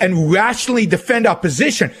hate and rationally defend our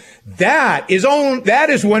position, that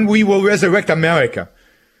is when we will resurrect America.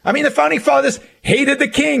 I mean, the founding fathers hated the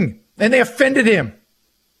king and they offended him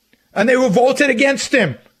and they revolted against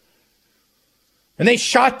him and they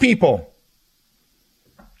shot people.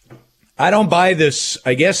 I don't buy this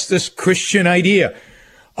Christian idea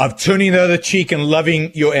of turning the other cheek and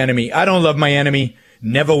loving your enemy. I don't love my enemy.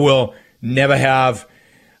 Never will. Never have.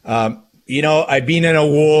 I've been in a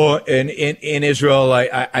war in Israel.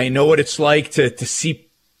 I know what it's like to see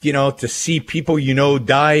people,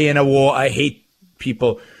 die in a war. I hate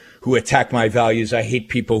people who attack my values. I hate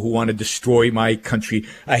people who want to destroy my country.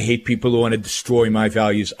 I hate people who want to destroy my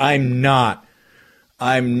values. I'm not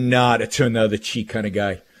a turn the other cheek kind of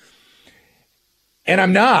guy. And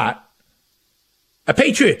I'm not a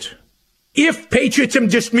patriot. If patriotism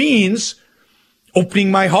just means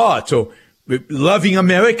opening my heart or loving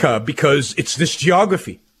America because it's this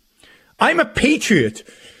geography, I'm a patriot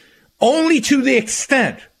only to the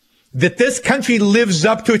extent that this country lives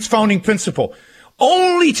up to its founding principle,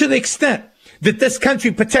 only to the extent that this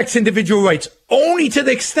country protects individual rights, only to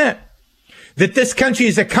the extent that this country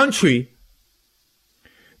is a country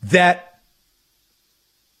that,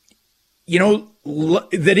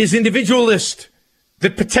 that is individualist,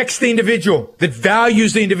 that protects the individual, that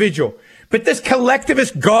values the individual. But this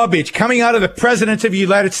collectivist garbage coming out of the President of the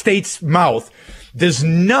United States' mouth does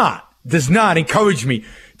not encourage me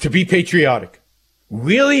to be patriotic.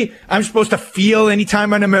 Really? I'm supposed to feel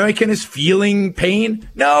anytime an American is feeling pain?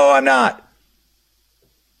 No, I'm not.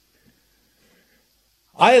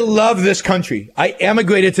 I love this country. I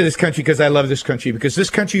emigrated to this country because I love this country, because this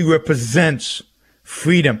country represents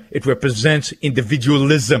freedom. It represents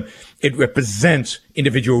individualism. It represents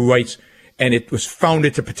individual rights. And it was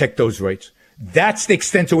founded to protect those rights. That's the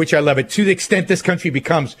extent to which I love it. To the extent this country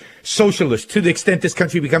becomes socialist, to the extent this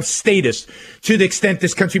country becomes statist, to the extent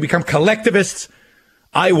this country becomes collectivist,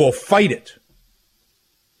 I will fight it.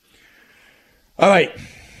 All right.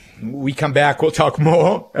 When we come back, we'll talk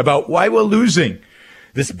more about why we're losing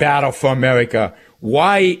this battle for America.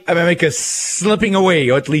 Why America is slipping away,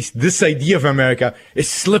 or at least this idea of America is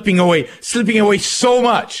slipping away so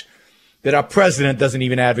much that our president doesn't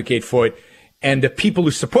even advocate for it. And the people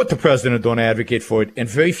who support the president don't advocate for it. And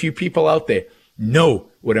very few people out there know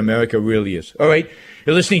what America really is. All right.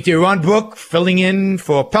 You're listening to Yaron Brook, filling in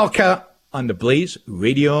for Pelka on the Blaze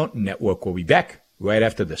Radio Network. We'll be back right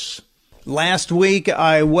after this. Last week,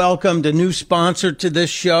 I welcomed a new sponsor to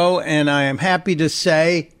this show, and I am happy to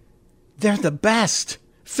say they're the best.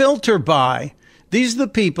 Filter Buy. These are the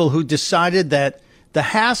people who decided that the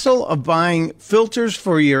hassle of buying filters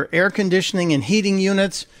for your air conditioning and heating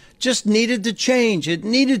units just needed to change. It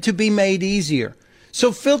needed to be made easier.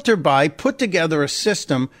 So Filter Buy put together a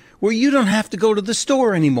system where you don't have to go to the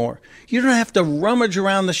store anymore. You don't have to rummage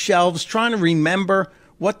around the shelves trying to remember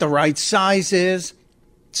what the right size is.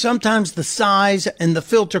 Sometimes the size and the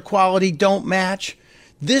filter quality don't match.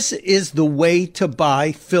 This is the way to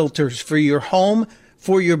buy filters for your home,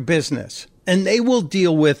 for your business. And they will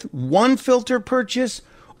deal with one filter purchase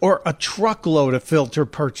or a truckload of filter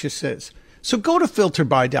purchases. So go to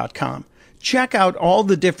filterbuy.com. Check out all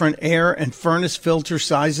the different air and furnace filter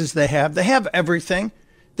sizes they have. They have everything.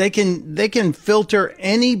 They can filter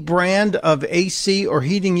any brand of AC or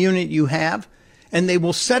heating unit you have, and they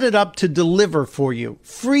will set it up to deliver for you.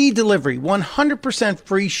 Free delivery, 100%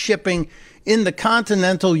 free shipping in the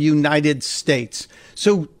continental United States.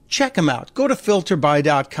 So check them out. Go to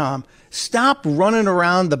filterbuy.com. Stop running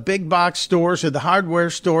around the big box stores or the hardware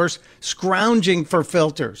stores scrounging for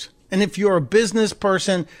filters. And if you're a business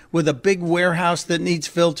person with a big warehouse that needs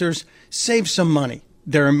filters, save some money.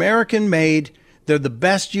 They're American made. They're the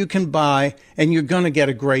best you can buy, and you're going to get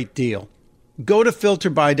a great deal. Go to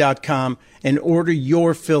filterbuy.com and order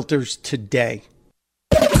your filters today.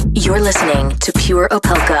 You're listening to Pure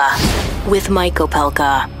Opelka with Mike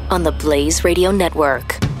Opelka on the Blaze Radio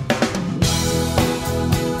Network.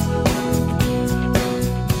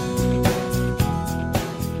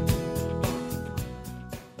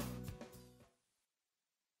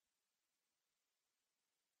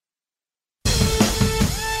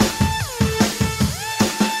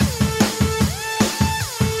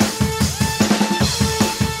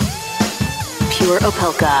 Pure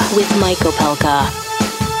Opelka with Mike Opelka.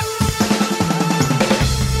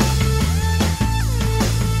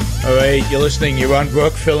 All right, you're listening. Yaron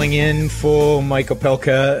Brook filling in for Mike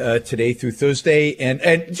Opelka today through Thursday.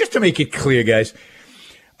 And just to make it clear, guys,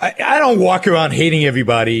 I don't walk around hating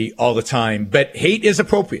everybody all the time, but hate is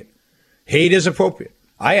appropriate. Hate is appropriate.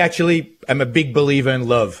 I actually am a big believer in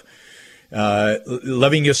love.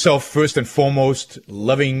 Loving yourself first and foremost,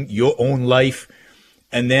 loving your own life,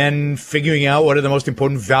 and then figuring out what are the most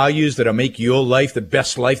important values that'll make your life the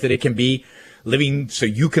best life that it can be, living so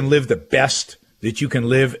you can live the best that you can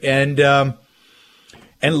live, and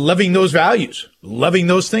loving those values, loving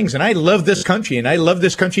those things. And I love this country, and I love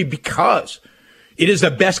this country because it is the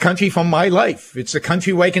best country for my life. It's the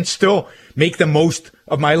country where I can still make the most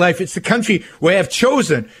of my life. It's the country where I've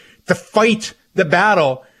chosen to fight the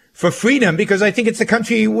battle for freedom because I think it's the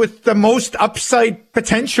country with the most upside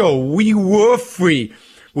potential. We were free.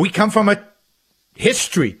 We come from a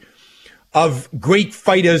history of great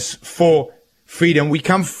fighters for freedom. We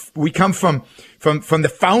come from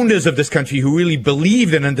the founders of this country who really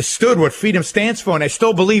believed and understood what freedom stands for. And I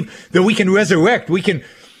still believe that we can resurrect. We can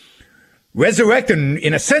resurrect and,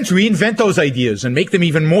 in a sense, reinvent those ideas and make them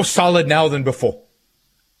even more solid now than before.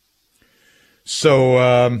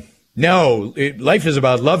 So, life is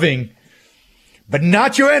about loving, but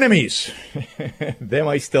not your enemies. Them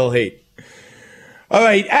I still hate. All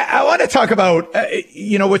right. I want to talk about,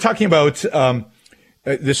 we're talking about,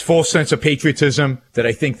 this false sense of patriotism that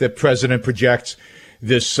I think the president projects,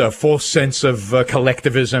 this false sense of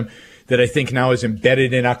collectivism that I think now is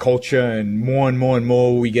embedded in our culture, and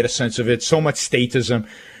more we get a sense of it. So much statism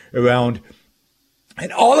around.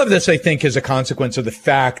 And all of this, I think, is a consequence of the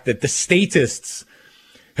fact that the statists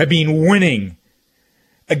have been winning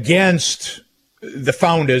against the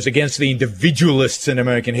founders, against the individualists in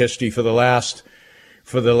American history for the last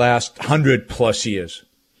 100+ years.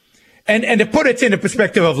 And to put it in the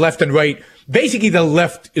perspective of left and right, basically the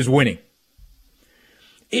left is winning.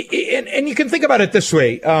 And you can think about it this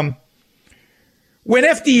way. When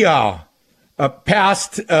FDR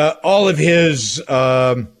passed all of his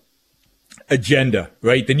agenda,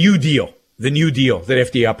 right, the New Deal that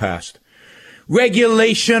FDR passed,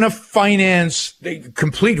 regulation of finance,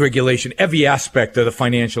 complete regulation, every aspect of the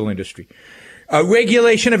financial industry,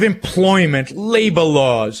 regulation of employment, labor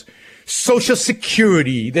laws, Social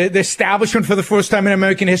Security, the establishment for the first time in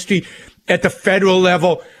American history at the federal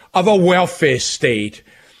level of a welfare state,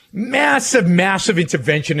 massive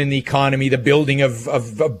intervention in the economy, the building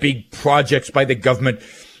of big projects by the government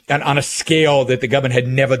and on a scale that the government had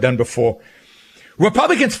never done before.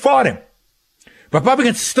 Republicans fought him.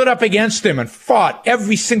 Republicans stood up against him and fought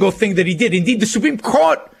every single thing that he did. Indeed, the Supreme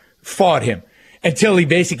Court fought him until he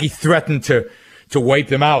basically threatened to wipe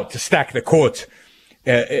them out, to stack the court.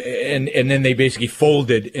 And then they basically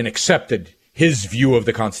folded and accepted his view of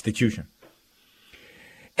the Constitution.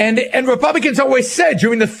 And Republicans always said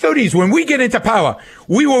during the 30s, when we get into power,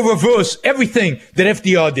 we will reverse everything that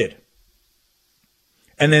FDR did.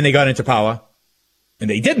 And then they got into power, and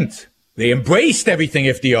they didn't. They embraced everything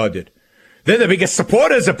FDR did. They're the biggest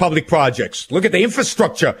supporters of public projects. Look at the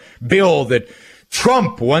infrastructure bill that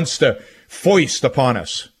Trump wants to foist upon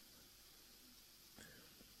us.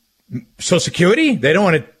 Social Security, they don't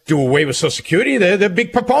want to do away with Social Security. They're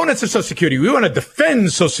big proponents of Social Security. We want to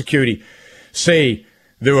defend Social Security, say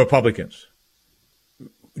the Republicans.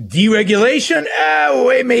 Deregulation?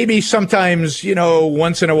 Maybe sometimes,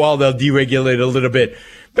 once in a while they'll deregulate a little bit,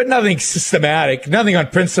 but nothing systematic, nothing on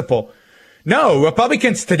principle. No,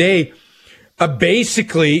 Republicans today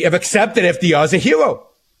basically have accepted FDR as a hero.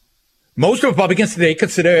 Most Republicans today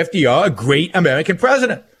consider FDR a great American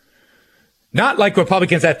president. Not like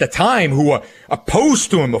Republicans at the time who were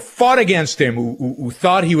opposed to him, or fought against him, who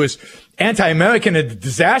thought he was anti-American and a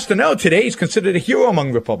disaster. No, today he's considered a hero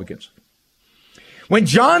among Republicans. When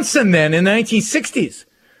Johnson then in the 1960s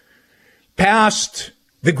passed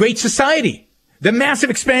the Great Society, the massive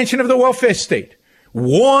expansion of the welfare state,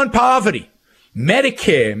 war on poverty,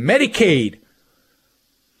 Medicare, Medicaid,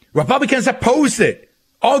 Republicans opposed it,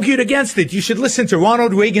 argued against it. You should listen to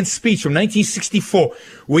Ronald Reagan's speech from 1964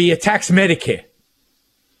 where he attacks Medicare.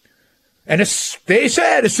 And they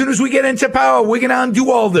said, as soon as we get into power, we're going to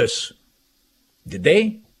undo all this. Did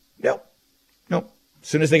they? No. As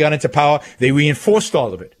soon as they got into power, they reinforced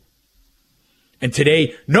all of it. And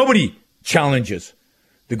today, nobody challenges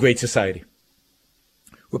the Great Society.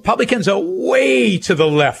 Republicans are way to the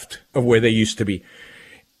left of where they used to be.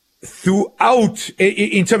 Throughout,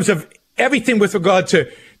 in terms of everything with regard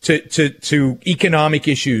to economic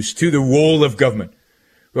issues, to the role of government.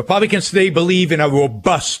 Republicans today believe in a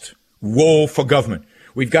robust role for government.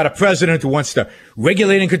 We've got a president who wants to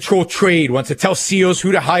regulate and control trade, wants to tell CEOs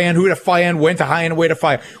who to hire and who to fire and when to hire and where to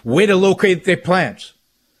fire, where to locate their plants.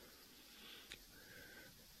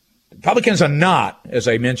 Republicans are not, as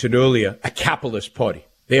I mentioned earlier, a capitalist party.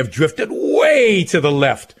 They have drifted way to the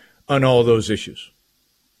left on all those issues.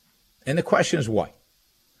 And the question is why?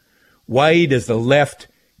 Why does the left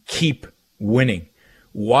keep winning?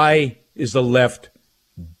 Why is the left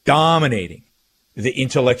dominating the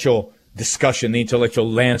intellectual discussion, the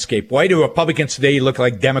intellectual landscape? Why do Republicans today look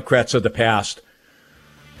like Democrats of the past?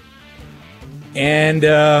 And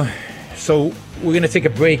so we're going to take a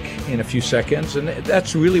break in a few seconds, and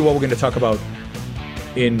that's really what we're going to talk about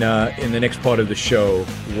in the next part of the show.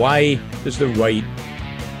 Why does the right,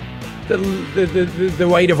 the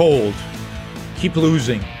right of old, keep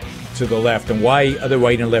losing to the left, and why are the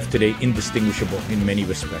right and left today indistinguishable in many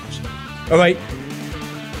respects? All right,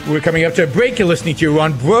 we're coming up to a break. You're listening to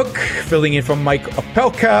Yaron Brook, filling in for Mike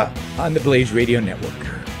Opelka on the Blaze Radio Network.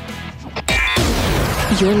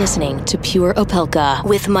 You're listening to Pure Opelka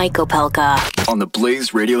with Mike Opelka on the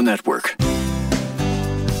Blaze Radio Network.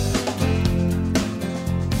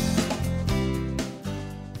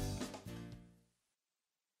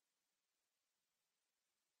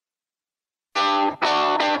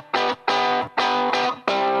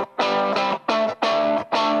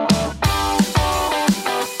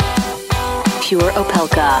 Pure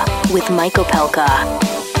Opelka with Mike Opelka.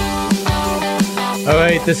 All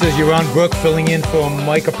right, this is Yaron Brook filling in for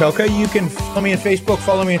Mike Opelka. You can follow me on Facebook,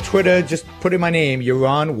 follow me on Twitter. Just put in my name,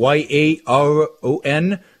 Yaron,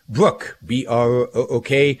 Y-A-R-O-N, Brook,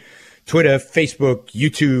 B-R-O-O-K. Twitter, Facebook,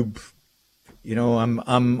 YouTube. You know,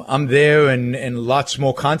 I'm there and lots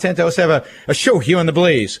more content. I also have a show here on the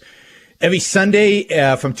Blaze every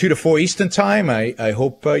Sunday from 2 to 4 Eastern time. I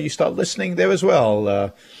hope you start listening there as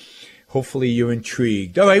well. Hopefully you're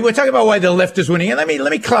intrigued. All right, we're talking about why the left is winning. And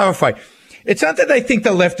let me clarify. It's not that I think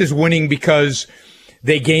the left is winning because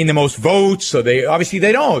they gain the most votes. So obviously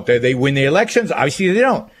they don't. They win the elections. Obviously they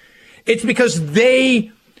don't. It's because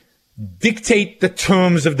they dictate the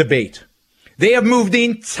terms of debate. They have moved the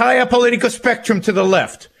entire political spectrum to the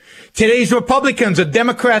left. Today's Republicans are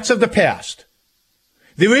Democrats of the past.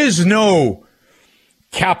 There is no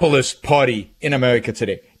capitalist party in America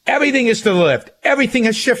today. Everything is to the left. Everything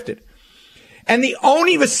has shifted. And the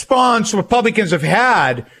only response Republicans have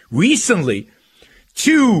had recently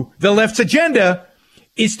to the left's agenda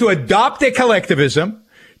is to adopt their collectivism,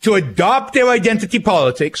 to adopt their identity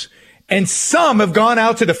politics, and some have gone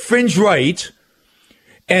out to the fringe right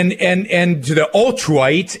and to the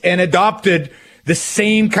alt-right and adopted the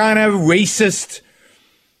same kind of racist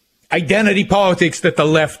identity politics that the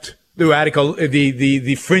left, the radical,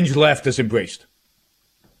 the fringe left has embraced.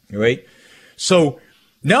 All right? So,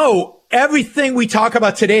 no, everything we talk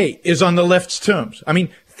about today is on the left's terms. I mean,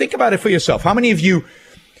 think about it for yourself. How many of you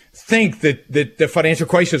think that the financial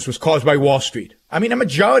crisis was caused by Wall Street? I mean, an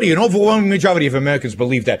overwhelming majority of Americans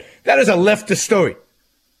believe that. That is a leftist story.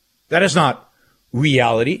 That is not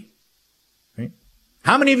reality. Right?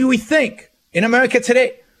 How many of you think in America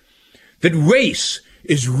today that race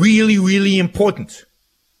is really, really important?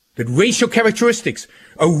 That racial characteristics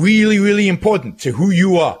are really, really important to who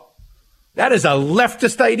you are? That is a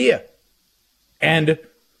leftist idea. And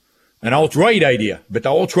an alt-right idea. But the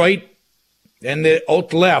alt-right and the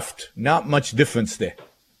alt-left, not much difference there.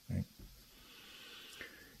 Right?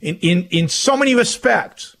 In so many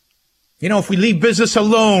respects, if we leave business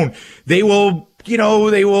alone, they will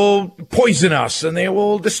poison us and they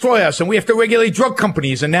will destroy us, and we have to regulate drug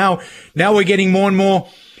companies. And now we're getting more and more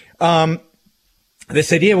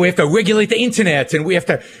this idea we have to regulate the internet, and we have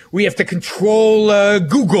to control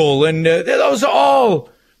Google, and those are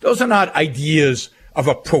not ideas of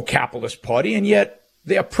a pro-capitalist party, and yet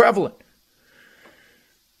they are prevalent.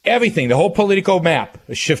 Everything, the whole political map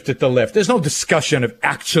has shifted to the left. There's no discussion of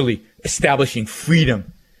actually establishing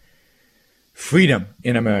freedom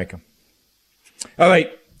in America. All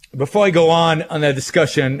right. Before I go on the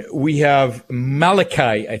discussion, we have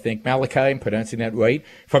Malachi, I think. Malachi, I'm pronouncing that right,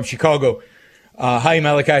 from Chicago. Hi,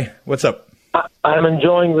 Malachi. What's up? I'm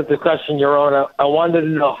enjoying the discussion, Yaron. I wanted to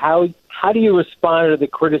know how do you respond to the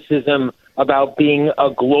criticism about being a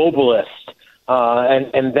globalist,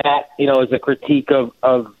 and that is a critique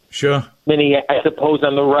of sure many, I suppose,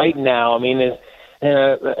 on the right now. I mean,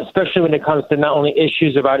 especially when it comes to not only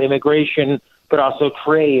issues about immigration but also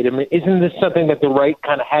trade. I mean, isn't this something that the right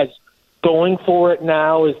kind of has going for it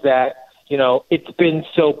now? Is that it's been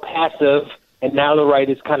so passive, and now the right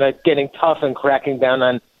is kind of getting tough and cracking down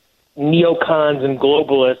on neocons and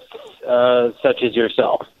globalists such as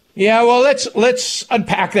yourself? Yeah, well, let's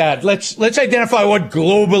unpack that. Let's identify what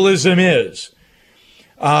globalism is.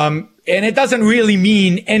 And it doesn't really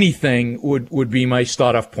mean anything would be my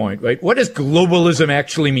start off point, right? What does globalism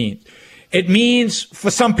actually mean? It means, for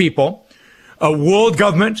some people, a world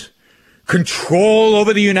government, control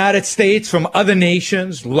over the United States from other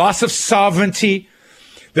nations, loss of sovereignty,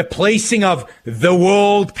 the placing of the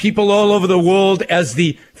world, people all over the world as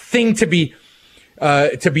the thing to be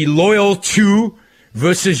loyal to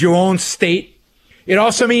versus your own state. It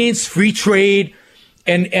also means free trade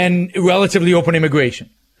and relatively open immigration.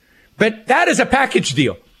 But that is a package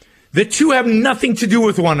deal. The two have nothing to do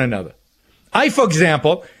with one another. I, for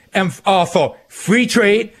example, am for free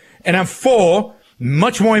trade, and I'm for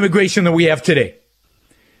much more immigration than we have today.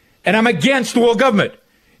 And I'm against world government.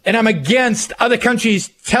 And I'm against other countries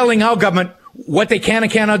telling our government what they can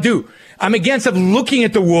and cannot do. I'm against of looking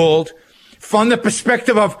at the world from the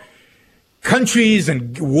perspective of countries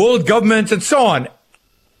and world governments and so on.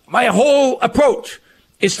 My whole approach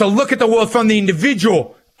is to look at the world from the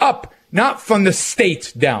individual up, not from the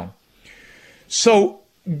state down. So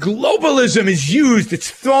globalism is used, it's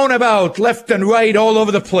thrown about left and right all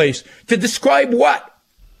over the place to describe what?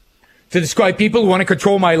 To describe people who want to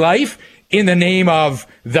control my life in the name of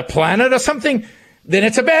the planet or something? Then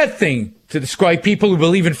it's a bad thing. To describe people who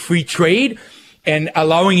believe in free trade and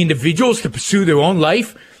allowing individuals to pursue their own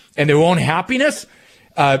life and their own happiness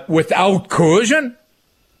without coercion,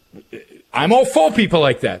 I'm all for people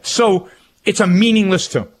like that. So it's a meaningless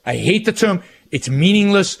term. I hate the term. It's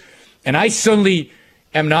meaningless. And I certainly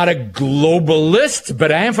am not a globalist,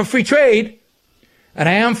 but I am for free trade, and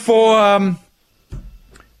I am for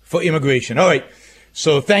immigration. All right.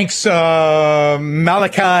 So thanks,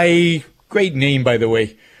 Malachi. Great name, by the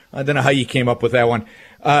way. I don't know how you came up with that one.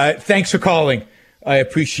 Thanks for calling. I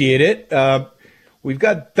appreciate it. We've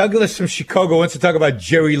got Douglas from Chicago wants to talk about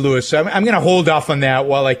Jerry Lewis. I'm going to hold off on that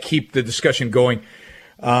while I keep the discussion going.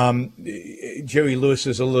 Jerry Lewis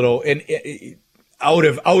is a little out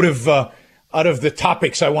of the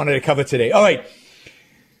topics I wanted to cover today. All right.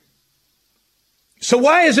 So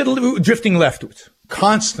why is it drifting leftwards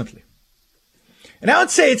constantly? And I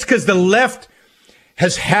would say it's because the left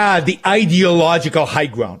has had the ideological high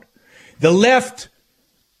ground. The left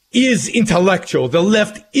is intellectual. The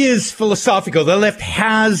left is philosophical. The left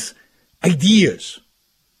has ideas.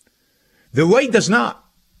 The right does not.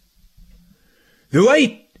 The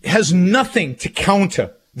right has nothing to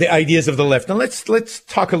counter the ideas of the left. Now let's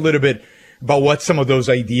talk a little bit about what some of those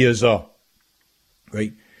ideas are,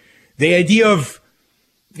 right? The idea of,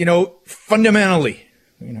 fundamentally,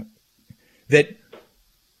 that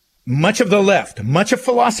much of the left, much of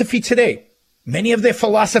philosophy today, many of the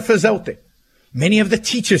philosophers out there, many of the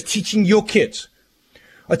teachers teaching your kids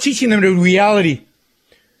are teaching them that reality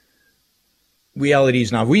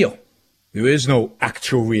is not real. There is no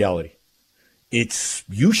actual reality. It's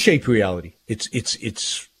U-shaped reality.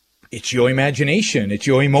 It's your imagination. It's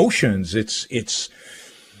your emotions.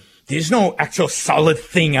 There's no actual solid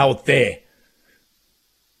thing out there.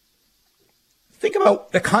 Think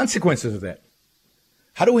about the consequences of that.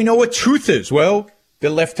 How do we know what truth is? Well, the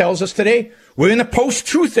left tells us today we're in a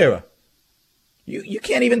post-truth era. You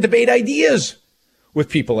can't even debate ideas with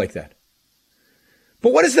people like that.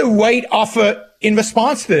 But what does the right offer in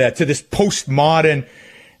response to that, to this postmodern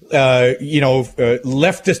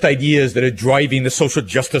leftist ideas that are driving the social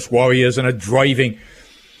justice warriors and are driving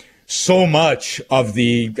so much of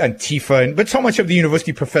the Antifa, but so much of the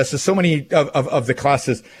university professors, so many of the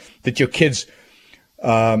classes that your kids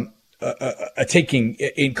are taking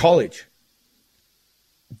in college,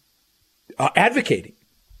 are advocating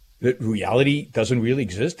that reality doesn't really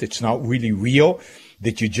exist. It's not really real,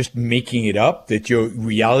 that you're just making it up, that your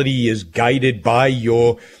reality is guided by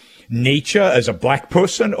your nature as a black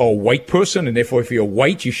person or a white person, and therefore if you're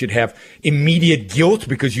white, you should have immediate guilt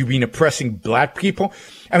because you've been oppressing black people.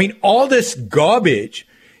 I mean, all this garbage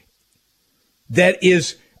that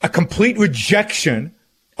is a complete rejection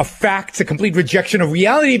of facts, a complete rejection of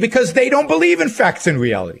reality because they don't believe in facts and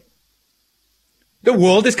reality. The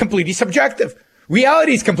world is completely subjective.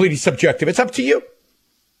 Reality is completely subjective. It's up to you.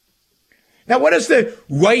 Now, what does the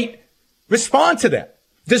right respond to that?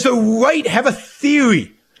 Does the right have a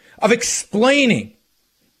theory of explaining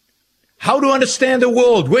how to understand the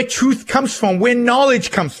world, where truth comes from, where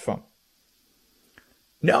knowledge comes from?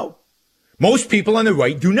 No. Most people on the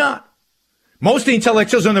right do not. Most of the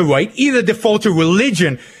intellectuals on the right either default to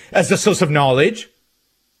religion as the source of knowledge.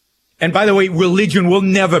 And by the way, religion will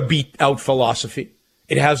never beat out philosophy.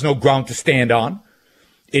 It has no ground to stand on.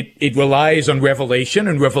 It relies on revelation,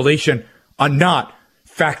 and revelation are not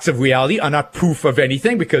facts of reality, are not proof of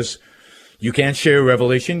anything, because you can't share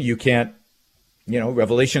revelation. You can't,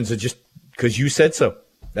 revelations are just because you said so.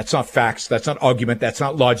 That's not facts. That's not argument. That's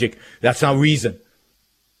not logic. That's not reason.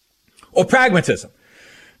 Or pragmatism.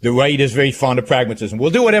 The right is very fond of pragmatism. We'll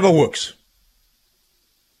do whatever works.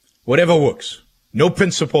 Whatever works. No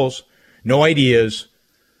principles, no ideas,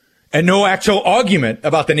 and no actual argument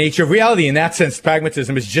about the nature of reality. In that sense,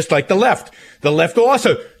 pragmatism is just like the left. The left will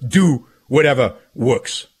also do whatever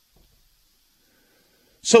works.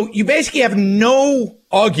 So you basically have no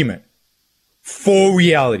argument for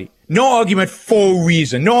reality, no argument for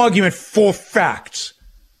reason, no argument for facts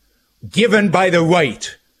given by the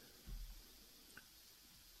right.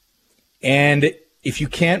 And if you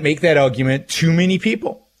can't make that argument, too many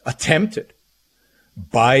people are tempted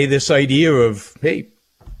by this idea of, hey,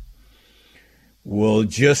 we'll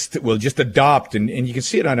just adopt, and you can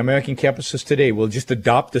see it on American campuses today, we'll just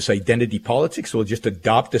adopt this identity politics, we'll just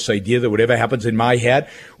adopt this idea that whatever happens in my head,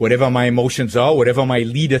 whatever my emotions are, whatever my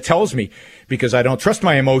leader tells me, because I don't trust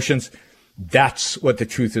my emotions, that's what the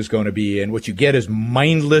truth is going to be. And what you get is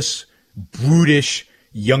mindless, brutish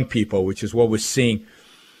young people, which is what we're seeing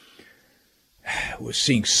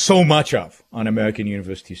so much of on American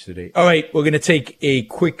universities today. All right, we're going to take a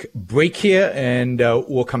quick break here, and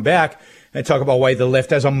we'll come back and talk about why the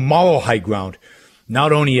left has a moral high ground,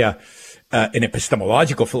 not only an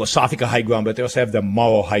epistemological, philosophical high ground, but they also have the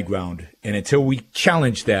moral high ground. And until we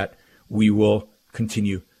challenge that, we will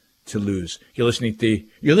continue to lose. You're listening to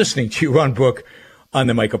Yaron Brook on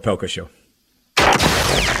the Mike Opelka Show.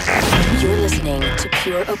 You're listening to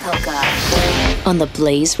Pure Opelka on the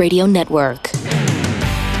Blaze Radio Network.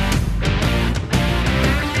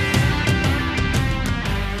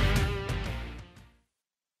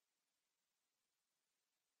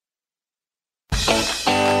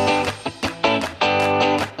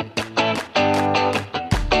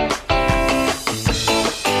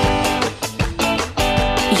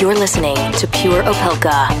 You're listening to Pure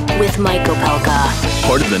Opelka with Mike Opelka.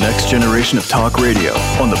 Part of the next generation of talk radio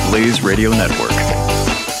on the Blaze Radio Network.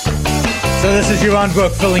 So this is Yaron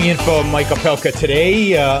Brook filling in for Mike Opelka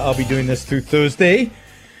today. I'll be doing this through Thursday.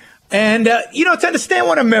 And, to understand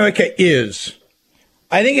what America is,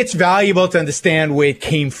 I think it's valuable to understand where it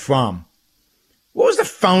came from. What was the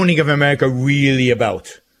founding of America really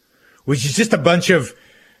about? Which is just a bunch of,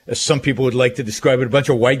 as some people would like to describe it, a bunch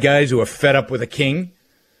of white guys who are fed up with a king.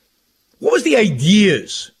 What was the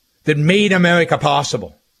ideas that made America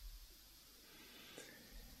possible?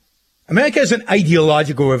 America is an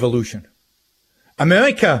ideological revolution.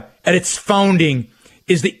 America, at its founding,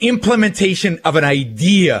 is the implementation of an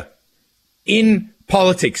idea in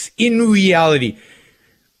politics, in reality.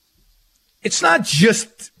 It's not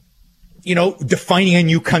just, defining a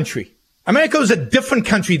new country. America is a different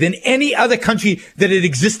country than any other country that had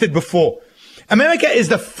existed before. America is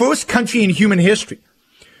the first country in human history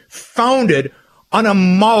founded on a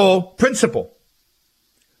moral principle.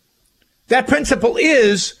 That principle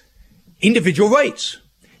is individual rights.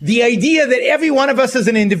 The idea that every one of us as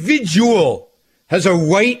an individual has a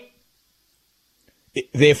right,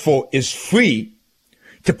 therefore is free,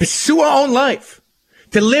 to pursue our own life,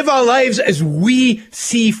 to live our lives as we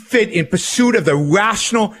see fit in pursuit of the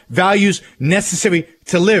rational values necessary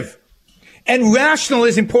to live. And rational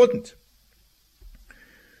is important.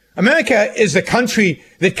 America is the country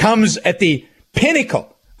that comes at the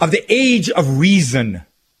pinnacle of the age of reason.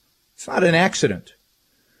 It's not an accident.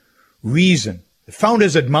 Reason. The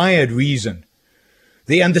founders admired reason.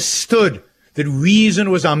 They understood that reason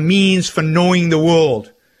was our means for knowing the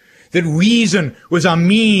world, that reason was our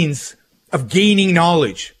means of gaining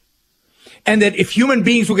knowledge, and that if human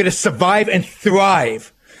beings were going to survive and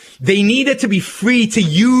thrive, they needed to be free to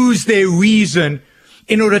use their reason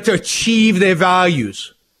in order to achieve their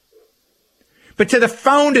values. But to the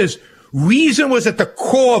founders, reason was at the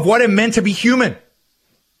core of what it meant to be human.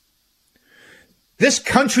 This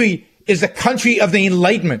country is the country of the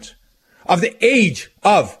Enlightenment, of the age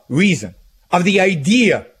of reason, of the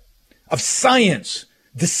idea of science,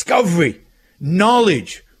 discovery,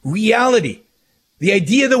 knowledge, reality, the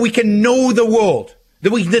idea that we can know the world,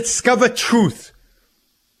 that we can discover truth.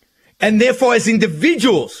 And therefore, as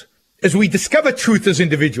individuals, as we discover truth as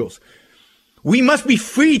individuals, we must be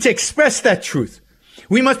free to express that truth.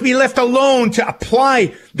 We must be left alone to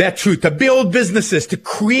apply that truth, to build businesses, to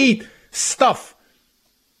create stuff.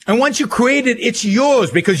 And once you create it, it's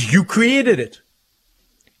yours because you created it.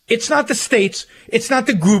 It's not the states. It's not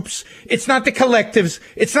the groups. It's not the collectives.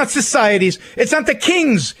 It's not societies. It's not the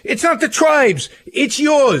kings. It's not the tribes. It's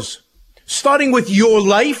yours. Starting with your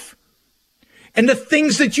life and the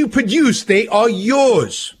things that you produce, they are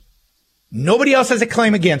yours. Nobody else has a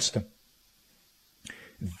claim against them.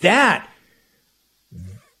 That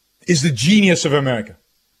is the genius of America.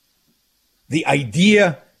 The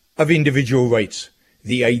idea of individual rights.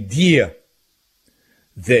 The idea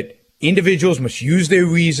that individuals must use their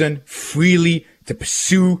reason freely to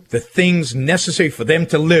pursue the things necessary for them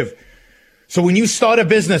to live. So when you start a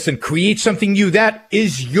business and create something new, that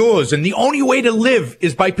is yours. And the only way to live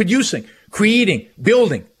is by producing, creating,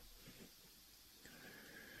 building.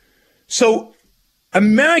 So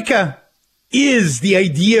America is the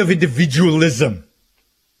idea of individualism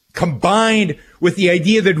combined with the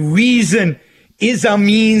idea that reason is our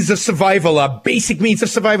means of survival. Our basic means of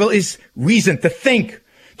survival is reason, to think,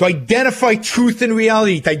 to identify truth and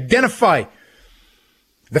reality, to identify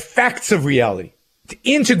the facts of reality, to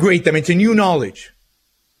integrate them into new knowledge,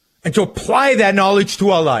 and to apply that knowledge to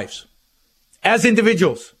our lives as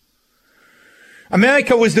individuals.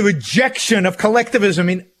 America was the rejection of collectivism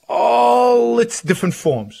in all its different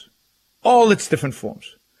forms. All its different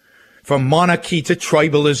forms. From monarchy to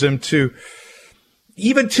tribalism to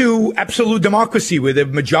even to absolute democracy, where the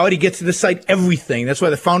majority gets to decide everything. That's why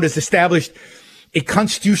the founders established a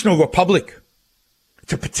constitutional republic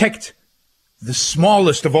to protect the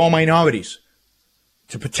smallest of all minorities,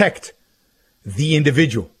 to protect the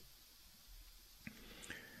individual.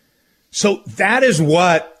 So that is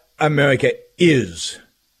what America is.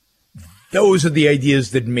 Those are the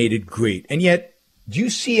ideas that made it great. And yet, do you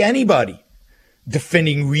see anybody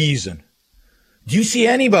defending reason? Do you see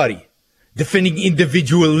anybody defending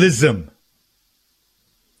individualism?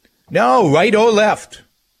 No, right or left.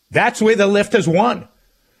 That's where the left has won.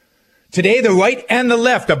 Today, the right and the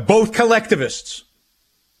left are both collectivists.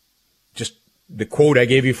 Just the quote I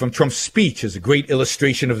gave you from Trump's speech is a great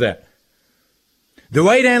illustration of that. The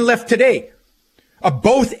right and left today are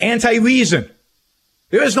both anti-reason.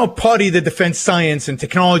 There is no party that defends science and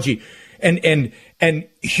technology and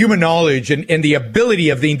human knowledge and the ability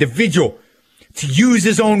of the individual to use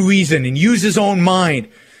his own reason and use his own mind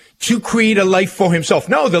to create a life for himself.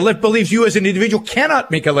 No, the left believes you as an individual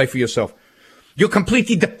cannot make a life for yourself. You're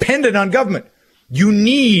completely dependent on government. You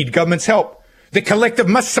need government's help. The collective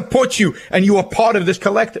must support you, and you are part of this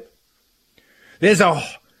collective. There's a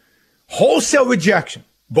wholesale rejection,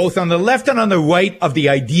 both on the left and on the right, of the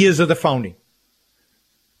ideas of the founding.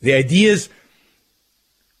 The ideas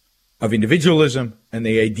of individualism and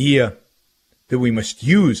the idea that we must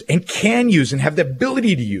use and can use and have the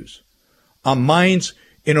ability to use our minds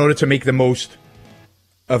in order to make the most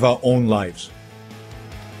of our own lives.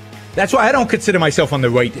 That's why I don't consider myself on the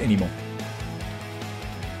right anymore.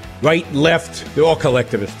 Right, left, they're all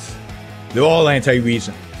collectivists. They're all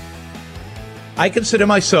anti-reason. I consider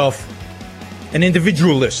myself an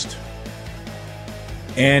individualist.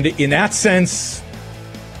 And in that sense,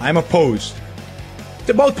 I'm opposed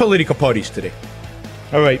to both political parties today.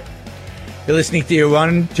 All right. You're listening to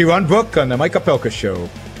Yaron Brook on the Mike Opelka Show.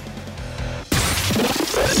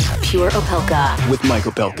 Pure Opelka. With Mike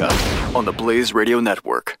Opelka on the Blaze Radio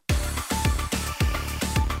Network.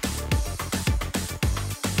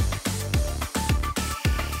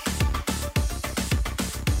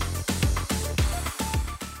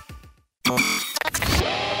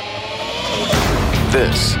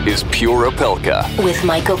 This is Pure Opelka. With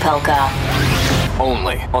Mike Opelka.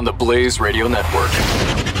 Only on the Blaze Radio Network.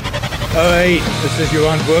 All right, this is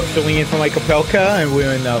Yaron Brook filling in for Michael Pelka, and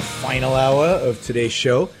we're in the final hour of today's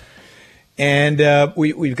show. And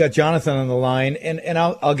we've got Jonathan on the line, and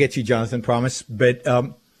I'll get you, Jonathan, promise. But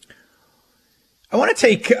I want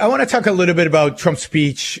to talk a little bit about Trump's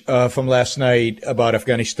speech from last night about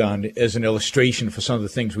Afghanistan as an illustration for some of the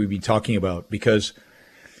things we've been talking about, because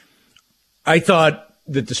I thought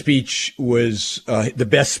that the speech was the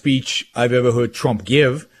best speech I've ever heard Trump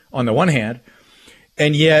give, on the one hand,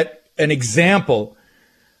 and yet an example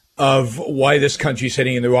of why this country is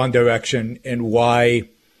heading in the wrong direction and why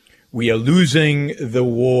we are losing the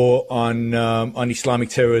war on Islamic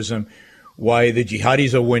terrorism, why the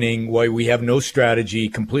jihadis are winning, why we have no strategy,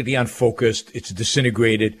 completely unfocused, it's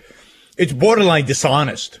disintegrated, it's borderline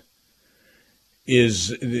dishonest,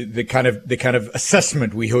 is the kind of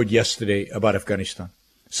assessment we heard yesterday about Afghanistan.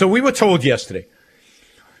 So we were told yesterday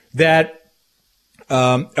that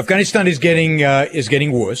Afghanistan is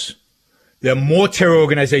getting worse. There are more terror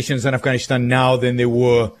organizations in Afghanistan now than there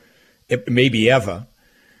were maybe ever.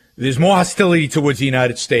 There's more hostility towards the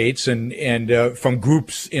United States and from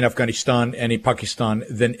groups in Afghanistan and in Pakistan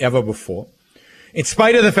than ever before. In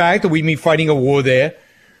spite of the fact that we've been fighting a war there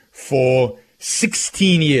for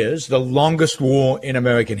 16 years, the longest war in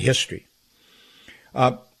American history.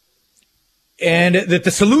 And that the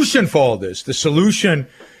solution for all this, the solution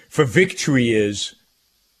for victory is,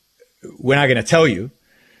 we're not going to tell you.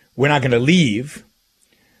 We're not going to leave.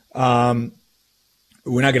 We're not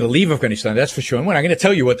going to leave Afghanistan, that's for sure. And we're not going to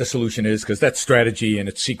tell you what the solution is, because that's strategy and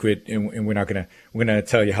it's secret. And we're going to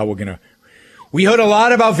tell you how we're going to. We heard a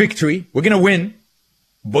lot about victory. We're going to win.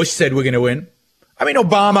 Bush said we're going to win. I mean,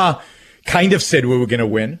 Obama kind of said we were going to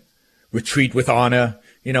win. Retreat with honor,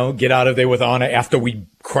 get out of there with honor after we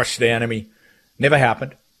crush the enemy. Never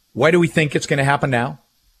happened. Why do we think it's going to happen now?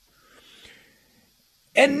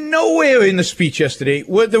 And nowhere in the speech yesterday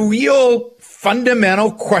were the real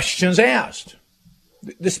fundamental questions asked.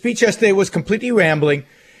 The speech yesterday was completely rambling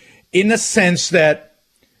in the sense that,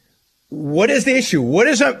 what is the issue? What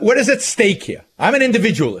is at stake here? I'm an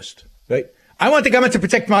individualist, right? I want the government to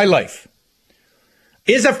protect my life.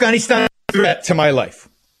 Is Afghanistan a threat to my life?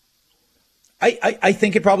 I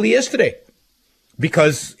think it probably is today,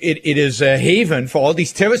 because it is a haven for all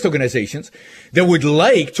these terrorist organizations that would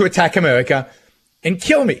like to attack America and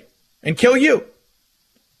kill me and kill you.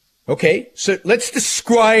 Okay, so let's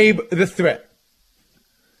describe the threat.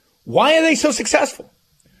 Why are they so successful?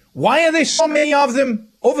 Why are there so many of them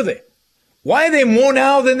over there? Why are there more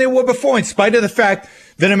now than there were before, in spite of the fact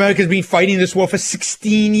that America's been fighting this war for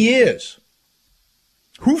 16 years?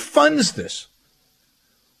 Who funds this?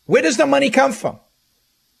 Where does the money come from?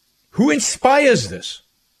 Who inspires this?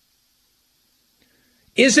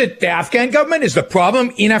 Is it the Afghan government? Is the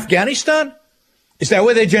problem in Afghanistan? Is that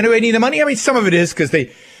where they're generating the money? I mean, some of it is because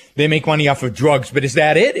they make money off of drugs, but is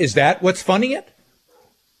that it? Is that what's funding it?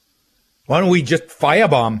 Why don't we just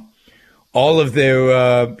firebomb all of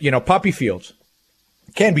their, poppy fields?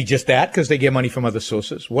 It can't be just that, because they get money from other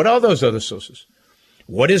sources. What are those other sources?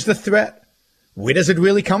 What is the threat? Where does it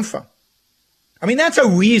really come from? I mean, that's a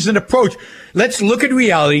reasoned approach. Let's look at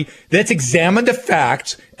reality. Let's examine the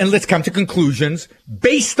facts, and let's come to conclusions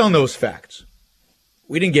based on those facts.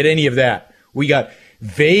 We didn't get any of that. We got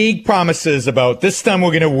vague promises about this time we're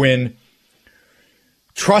going to win.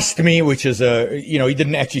 Trust me, which is he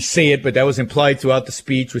didn't actually say it, but that was implied throughout the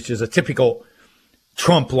speech, which is a typical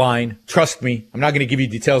Trump line. Trust me. I'm not going to give you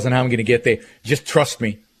details on how I'm going to get there. Just trust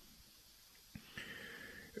me.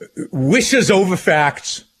 Wishes over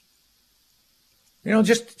facts. What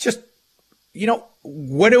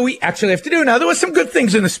do we actually have to do? Now, there were some good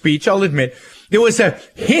things in the speech, I'll admit. There was a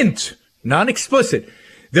hint, non-explicit,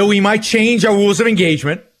 that we might change our rules of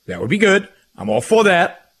engagement. That would be good. I'm all for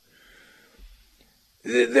that.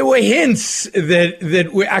 There were hints that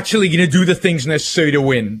we're actually going to do the things necessary to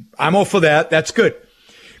win. I'm all for that. That's good.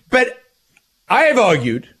 But I have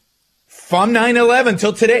argued from 9/11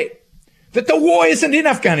 till today that the war isn't in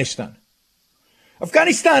Afghanistan.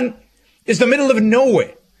 Afghanistan is the middle of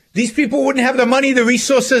nowhere. These people wouldn't have the money, the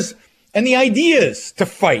resources, and the ideas to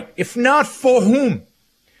fight. If not for whom?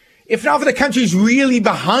 If not for the countries really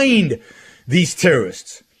behind these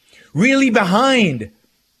terrorists, really behind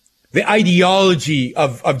the ideology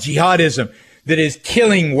of jihadism that is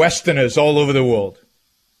killing Westerners all over the world.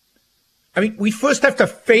 I mean, we first have to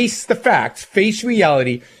face the facts, face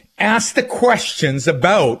reality, ask the questions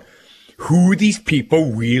about who these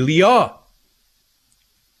people really are.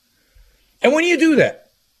 And when you do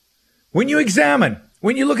that, when you examine,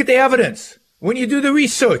 when you look at the evidence, when you do the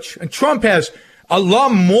research, and Trump has a lot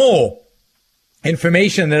more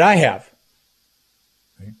information than I have,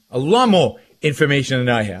 a lot more information than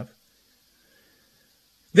I have,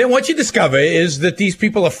 then what you discover is that these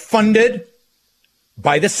people are funded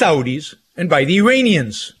by the Saudis and by the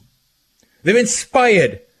Iranians. They're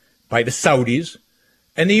inspired by the Saudis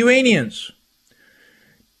and the Iranians.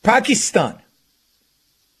 Pakistan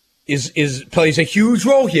plays a huge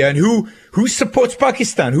role here. And who supports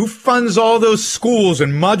Pakistan? Who funds all those schools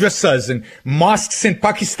and madrasas and mosques in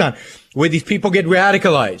Pakistan where these people get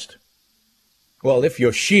radicalized? Well, if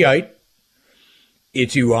you're Shiite,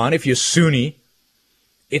 it's Iran. If you're Sunni,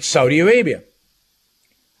 it's Saudi Arabia.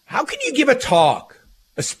 How can you give a talk,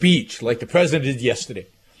 a speech like the president did yesterday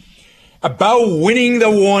about winning the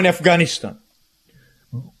war in Afghanistan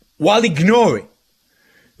while ignoring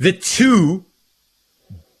the two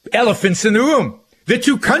elephants in the room, the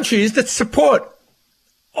two countries that support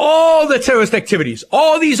all the terrorist activities,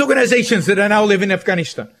 all these organizations that are now living in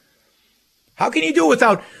Afghanistan? How can you do it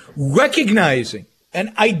without recognizing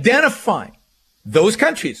and identifying those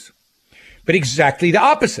countries? But exactly the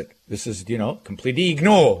opposite. This is, completely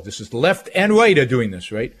ignore. This is the left and right are doing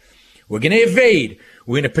this, right? We're going to evade.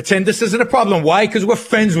 We're going to pretend this isn't a problem. Why? Because we're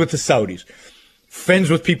friends with the Saudis. Friends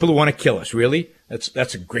with people who want to kill us. Really?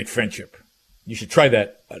 That's a great friendship. You should try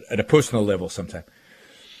that at a personal level sometime.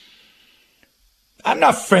 I'm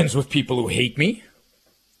not friends with people who hate me.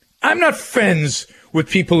 I'm not friends with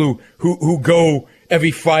people who go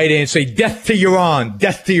every Friday and say, death to Iran,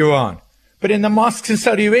 death to Iran. But in the mosques in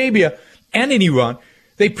Saudi Arabia and in Iran,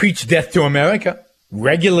 they preach death to America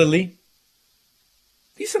regularly.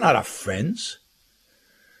 These are not our friends.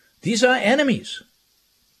 These are enemies.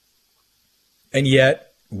 And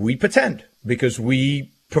yet we pretend because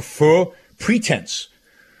we prefer pretense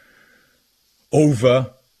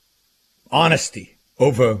over honesty,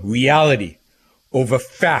 over reality, over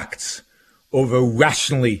facts, over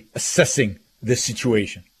rationally assessing this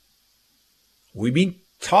situation. We've been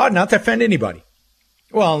taught not to offend anybody.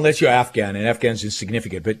 Well, unless you're Afghan, and Afghan's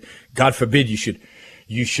insignificant, but God forbid you should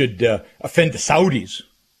offend the Saudis.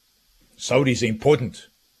 Saudis are important.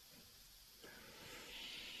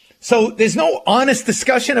 So there's no honest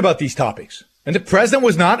discussion about these topics. And the president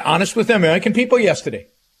was not honest with the American people yesterday.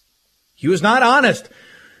 He was not honest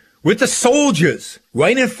with the soldiers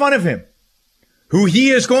right in front of him, who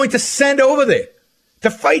he is going to send over there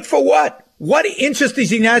to fight for what? What interest does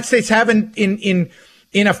the United States have in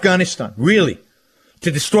Afghanistan, really?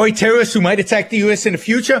 To destroy terrorists who might attack the U.S. in the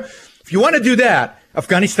future? If you want to do that,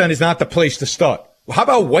 Afghanistan is not the place to start. Well, how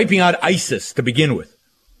about wiping out ISIS to begin with?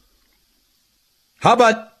 How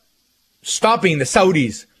about stopping the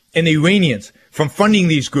Saudis and the Iranians from funding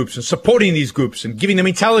these groups and supporting these groups and giving them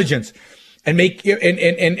intelligence and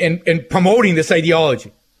and promoting this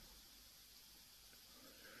ideology?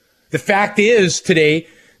 The fact is today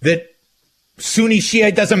that Sunni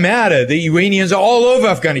Shiite doesn't matter. The Iranians are all over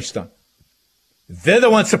Afghanistan. They're the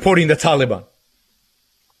ones supporting the Taliban.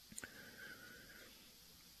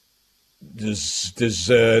 Does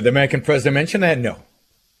the American president mention that? No.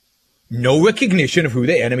 No recognition of who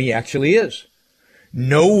the enemy actually is.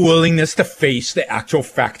 No willingness to face the actual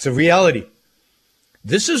facts of reality.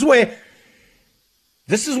 This is where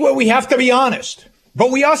we have to be honest.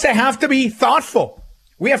 But we also have to be thoughtful.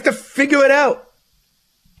 We have to figure it out.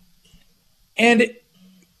 And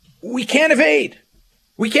we can't evade.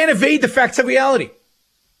 We can't evade the facts of reality.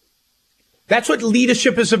 That's what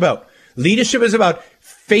leadership is about. Leadership is about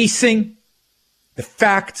facing the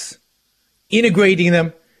facts, integrating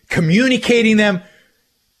them, communicating them,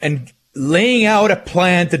 and laying out a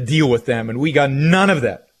plan to deal with them. And we got none of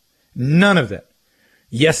that. None of that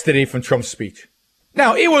yesterday from Trump's speech.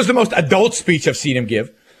 Now, it was the most adult speech I've seen him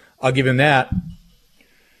give. I'll give him that.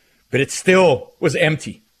 But it still was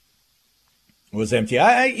empty. It was empty.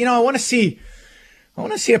 I want to see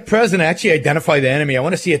a president actually identify the enemy. I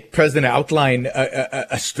want to see a president outline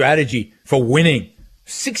a strategy for winning.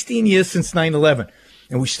 16 years since 9/11,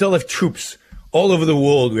 and we still have troops all over the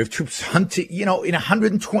world. We have troops hunting, in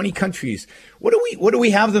 120 countries. What do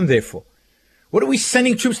we have them there for? What are we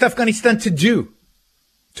sending troops to Afghanistan to do?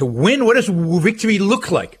 To win? What does victory look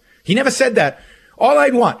like? He never said that. All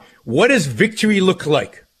I'd want, what does victory look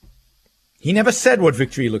like? He never said what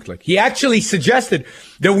victory looked like. He actually suggested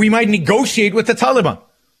that we might negotiate with the Taliban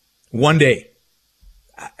one day.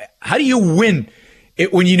 How do you win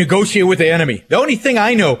it when you negotiate with the enemy? The only thing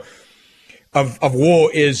I know of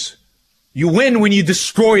war is you win when you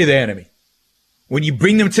destroy the enemy, when you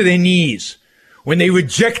bring them to their knees, when they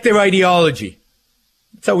reject their ideology.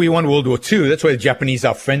 That's how we won World War II. That's why the Japanese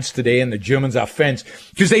are friends today and the Germans are friends,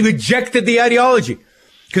 because they rejected the ideology,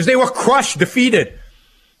 because they were crushed, defeated.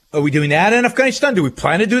 Are we doing that in Afghanistan? Do we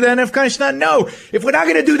plan to do that in Afghanistan? No. If we're not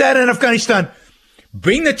going to do that in Afghanistan,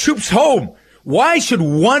 bring the troops home. Why should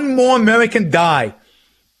one more American die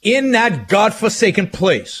in that godforsaken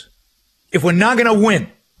place, if we're not going to win,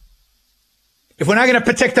 if we're not going to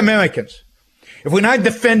protect Americans, if we're not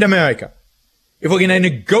defend America, if we're going to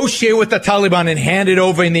negotiate with the Taliban and hand it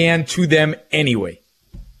over in the end to them anyway.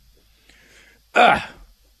 All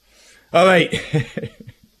right.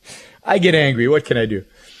 I get angry. What can I do?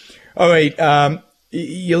 All right.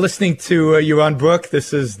 You're listening to Yaron Brook.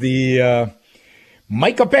 This is the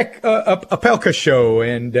Mike Opelka Show,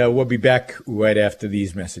 and we'll be back right after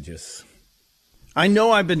these messages. I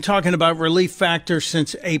know I've been talking about Relief Factor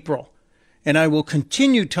since April, and I will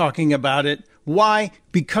continue talking about it. Why?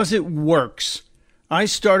 Because it works. I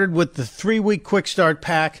started with the 3-week Quick Start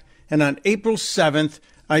Pack, and on April 7th,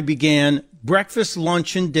 I began breakfast,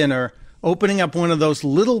 lunch, and dinner, opening up one of those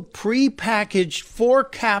little pre-packaged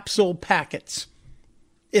 4-capsule packets.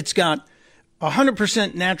 It's got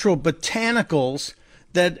 100% natural botanicals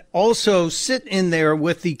that also sit in there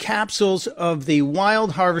with the capsules of the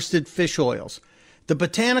wild harvested fish oils. The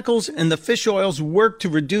botanicals and the fish oils work to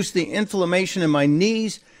reduce the inflammation in my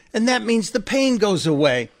knees, and that means the pain goes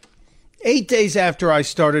away. 8 days after I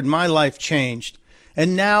started, my life changed.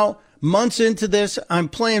 And now, months into this, I'm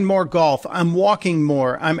playing more golf. I'm walking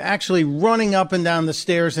more. I'm actually running up and down the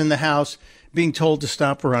stairs in the house, being told to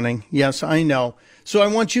stop running. Yes, I know. So I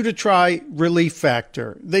want you to try Relief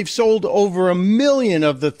Factor. They've sold over 1 million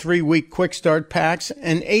of the 3-week Quick Start Packs,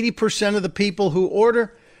 and 80% of the people who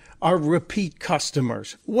order are repeat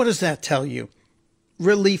customers. What does that tell you?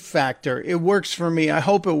 Relief Factor. It works for me. I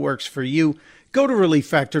hope it works for you. Go to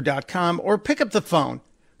relieffactor.com or pick up the phone.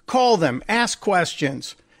 Call them. Ask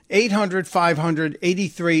questions.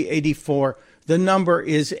 800-500-8384. The number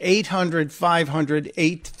is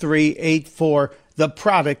 800-500-8384. The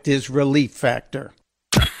product is Relief Factor.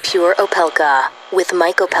 Pure Opelka with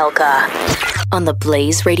Mike Opelka on the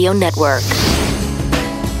Blaze Radio Network.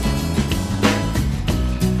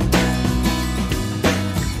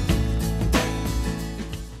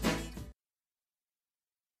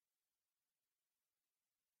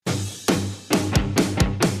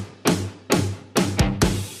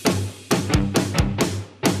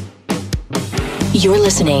 You're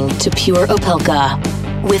listening to Pure Opelka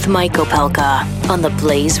with Mike Opelka on the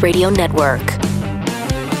Blaze Radio Network.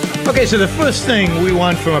 Okay, so the first thing we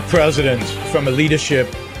want from a president, from a leadership,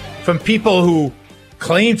 from people who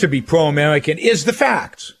claim to be pro-American is the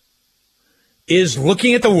facts. Is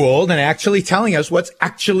looking at the world and actually telling us what's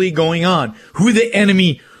actually going on, who the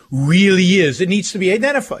enemy really is. It needs to be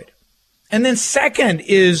identified. And then second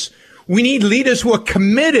is we need leaders who are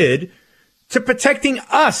committed to protecting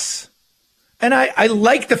us. And I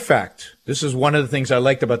like the fact, this is one of the things I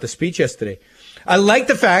liked about the speech yesterday. I like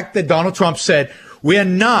the fact that Donald Trump said, we're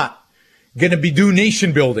not going to be do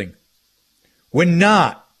nation building. We're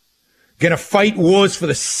not going to fight wars for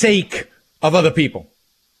the sake of other people.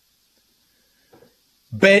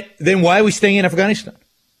 But then why are we staying in Afghanistan?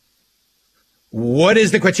 What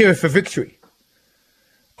is the criteria for victory?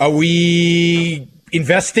 Are we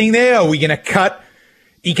investing there? Are we going to cut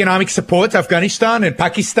economic support to Afghanistan and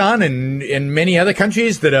Pakistan and many other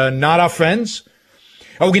countries that are not our friends?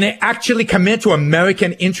 Are we going to actually commit to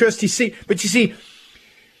American interests? You see,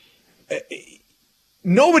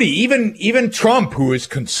 nobody, even Trump, who is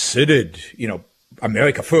considered,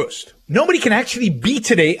 America first, nobody can actually be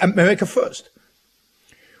today America first.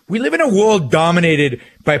 We live in a world dominated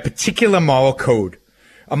by a particular moral code,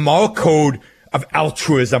 a moral code of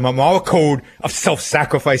altruism, a moral code of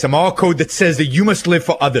self-sacrifice, a moral code that says that you must live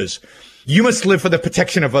for others. You must live for the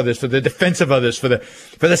protection of others, for the defense of others, for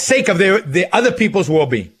the sake of the other people's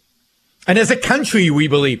well-being. And as a country, we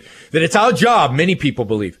believe that it's our job, many people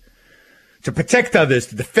believe, to protect others,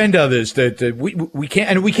 to defend others, we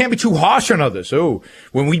can't be too harsh on others. Oh,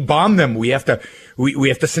 when we bomb them, we have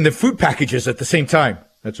to send them food packages at the same time.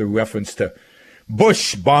 That's a reference to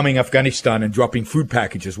Bush bombing Afghanistan and dropping food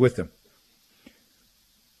packages with them.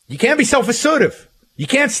 You can't be self-assertive. You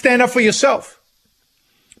can't stand up for yourself.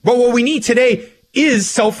 But what we need today is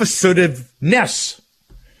self-assertiveness.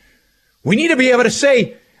 We need to be able to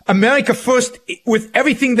say America first with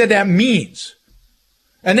everything that means.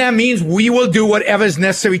 And that means we will do whatever is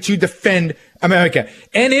necessary to defend America.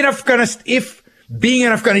 And in Afghanistan, if being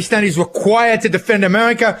in Afghanistan is required to defend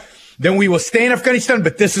America, then we will stay in Afghanistan,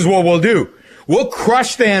 but this is what we'll do. We'll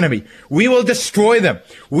crush the enemy. We will destroy them.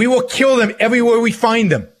 We will kill them everywhere we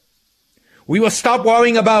find them. We will stop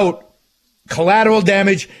worrying about collateral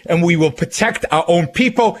damage, and we will protect our own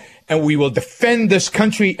people, and we will defend this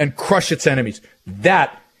country and crush its enemies.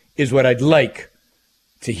 That is what I'd like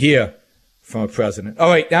to hear from a president. All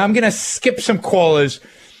right, now I'm going to skip some callers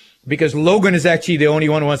because Logan is actually the only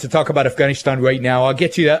one who wants to talk about Afghanistan right now. I'll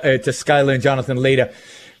get you to Skylar and Jonathan later.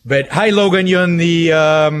 But hi, Logan. You're on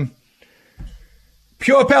the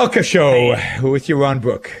Pure Opelka show with Yaron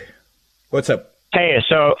Brook. What's up? Hey,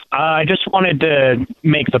 so I just wanted to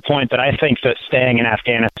make the point that I think that staying in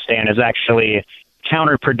Afghanistan is actually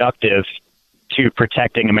counterproductive to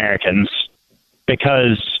protecting Americans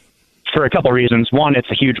because for a couple of reasons. One, it's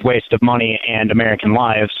a huge waste of money and American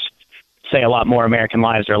lives. Say a lot more American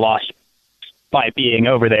lives are lost by being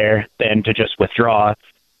over there than to just withdraw.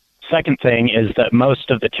 Second thing is that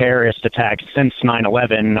most of the terrorist attacks since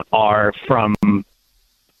 9/11 are from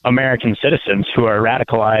American citizens who are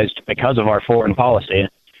radicalized because of our foreign policy.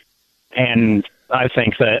 And I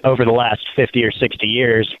think that over the last 50 or 60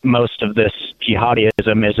 years, most of this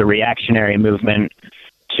jihadism is a reactionary movement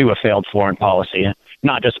to a failed foreign policy,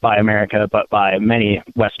 not just by America, but by many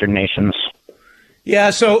Western nations. Yeah,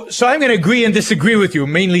 so I'm going to agree and disagree with you,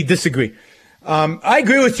 mainly disagree. I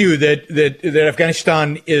agree with you that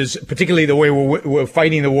Afghanistan is, particularly the way we're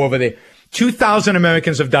fighting the war over there, 2,000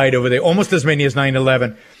 Americans have died over there, almost as many as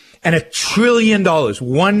 9/11, and $1 trillion,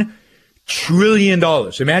 $1 trillion.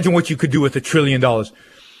 Imagine what you could do with $1 trillion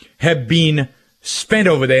have been spent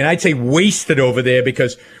over there. And I'd say wasted over there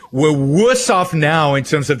because we're worse off now in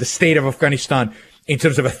terms of the state of Afghanistan, in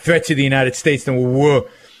terms of a threat to the United States than we were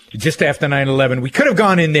just after 9/11. We could have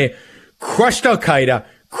gone in there, crushed Al-Qaeda,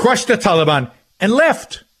 crushed the Taliban, and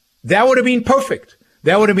left. That would have been perfect.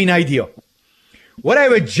 That would have been ideal. What I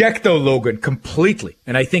reject, though, Logan, completely,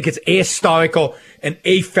 and I think it's ahistorical and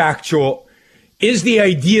afactual, is the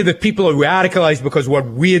idea that people are radicalized because of what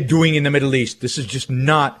we're doing in the Middle East. This is just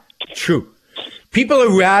not true. People are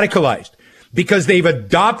radicalized because they've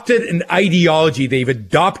adopted an ideology, they've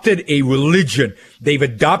adopted a religion, they've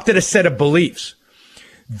adopted a set of beliefs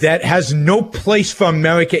that has no place for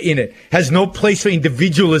America in it, has no place for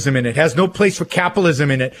individualism in it, has no place for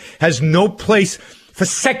capitalism in it, has no place for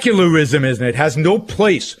secularism in it, has no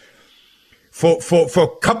place for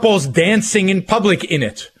couples dancing in public in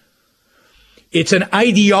it. It's an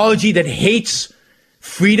ideology that hates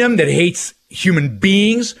freedom, that hates human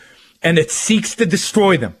beings, and it seeks to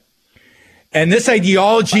destroy them. And this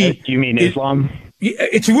ideology... You mean Islam?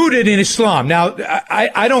 It's rooted in Islam. Now,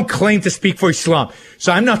 I don't claim to speak for Islam,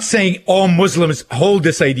 so I'm not saying all Muslims hold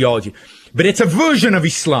this ideology, but it's a version of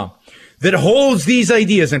Islam that holds these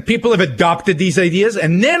ideas, and people have adopted these ideas,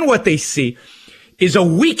 and then what they see is a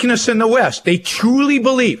weakness in the West. They truly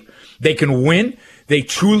believe they can win. They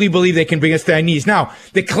truly believe they can bring us to our knees. Now,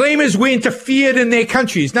 the claim is we interfered in their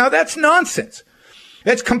countries. Now, that's nonsense.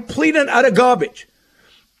 That's complete and utter garbage.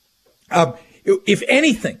 If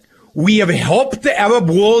anything, we have helped the Arab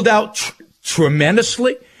world out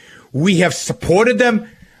tremendously. We have supported them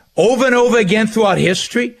over and over again throughout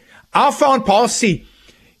history. Our foreign policy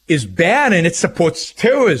is bad and it supports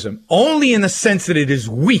terrorism only in the sense that it is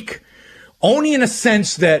weak, only in a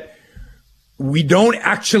sense that we don't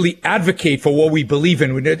actually advocate for what we believe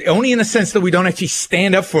in, only in the sense that we don't actually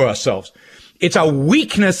stand up for ourselves. It's our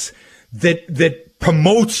weakness that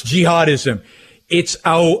promotes jihadism. It's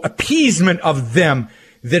our appeasement of them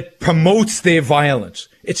that promotes their violence.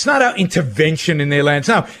 It's not our intervention in their lands.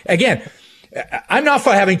 Now, again, I'm not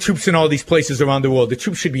for having troops in all these places around the world. The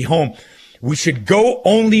troops should be home. We should go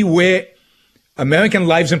only where American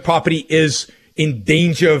lives and property is in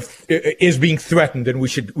danger of, is being threatened. And we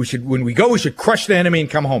should, when we go, we should crush the enemy and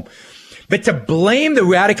come home. But to blame the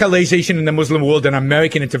radicalization in the Muslim world on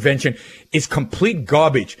American intervention is complete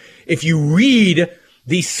garbage. If you read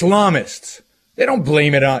the Islamists, they don't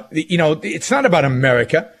blame it on, it's not about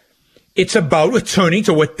America. It's about returning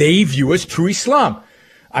to what they view as true Islam.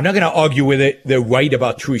 I'm not going to argue whether they're right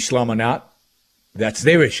about true Islam or not. That's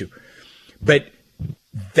their issue. But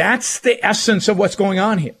that's the essence of what's going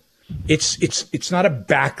on here. It's not a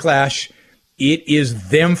backlash. It is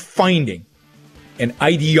them finding an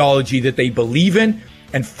ideology that they believe in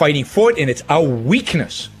and fighting for it. And it's our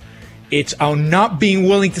weakness. It's our not being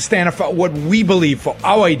willing to stand up for what we believe, for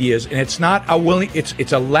our ideas. And it's not our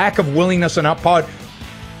it's a lack of willingness on our part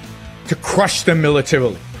to crush them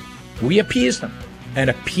militarily. We appease them. And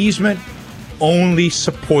appeasement only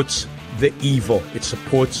supports the evil. It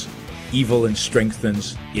supports evil and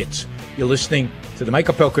strengthens it. You're listening to The Mike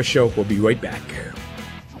Opelka Show. We'll be right back.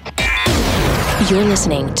 You're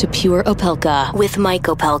listening to Pure Opelka with Mike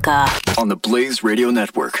Opelka on the Blaze Radio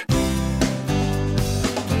Network.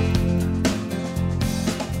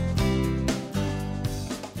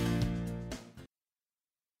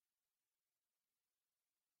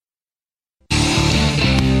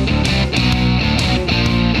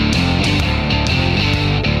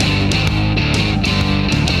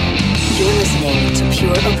 You're listening to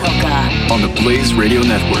Pure Opelka on the Blaze Radio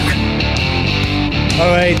Network. All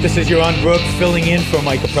right, this is Yaron Brook filling in for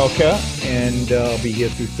Michael Pelka, and I'll be here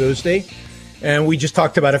through Thursday. And we just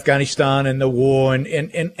talked about Afghanistan and the war, and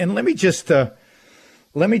let me just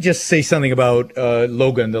say something about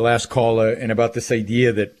Logan, the last caller, and about this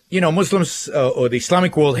idea that Muslims or the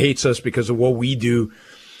Islamic world hates us because of what we do,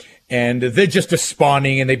 and they're just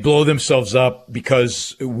responding and they blow themselves up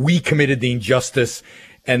because we committed the injustice,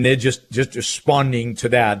 and they're just responding to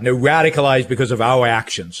that, and they're radicalized because of our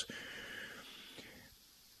actions.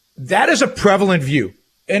 That is a prevalent view.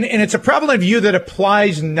 And it's a prevalent view that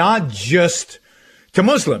applies not just to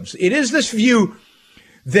Muslims. It is this view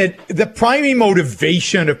that the primary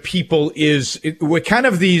motivation of people is we're kind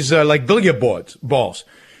of these like billiard balls.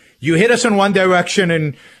 You hit us in one direction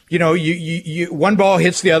and, you one ball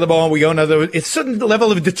hits the other ball and we go another. It's a certain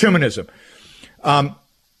level of determinism. But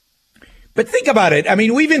think about it. I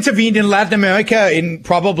mean, we've intervened in Latin America in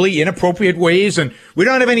probably inappropriate ways, and we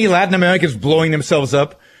don't have any Latin Americans blowing themselves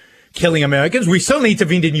up, killing Americans. We certainly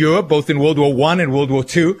intervened in Europe, both in World War I and World War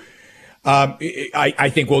II. I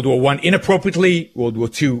think World War I inappropriately, World War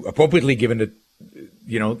II appropriately, given that,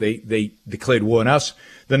 they declared war on us,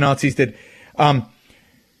 the Nazis did.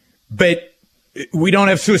 But we don't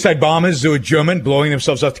have suicide bombers who are German blowing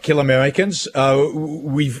themselves up to kill Americans.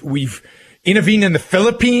 We've intervened in the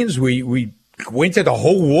Philippines. We went to the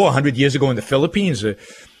whole war 100 years ago in the Philippines.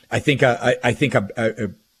 I think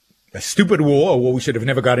a stupid war, or what we should have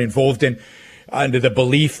never got involved in, under the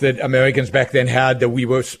belief that Americans back then had that we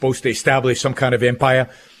were supposed to establish some kind of empire.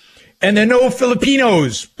 And there are no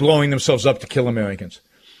Filipinos blowing themselves up to kill Americans.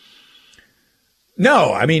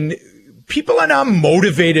 No, I mean, people are not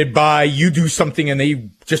motivated by you do something and they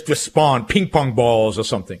just respond, ping pong balls or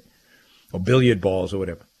something, or billiard balls or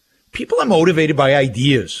whatever. People are motivated by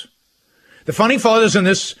ideas. The founding fathers in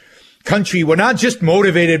this country were not just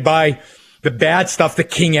motivated by the bad stuff the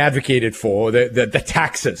king advocated for, the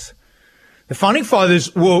taxes. The founding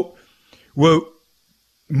fathers were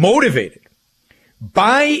motivated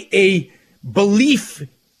by a belief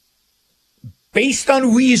based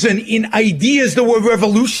on reason in ideas that were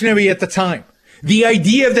revolutionary at the time. The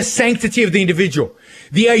idea of the sanctity of the individual.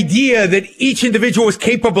 The idea that each individual was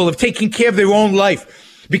capable of taking care of their own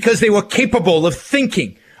life because they were capable of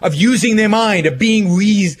thinking, of using their mind, of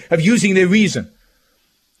using their reason.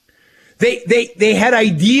 They had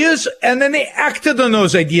ideas, and then they acted on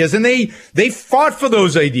those ideas, and they fought for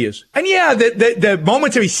those ideas. And yeah, the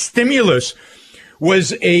momentary stimulus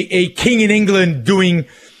was a king in England doing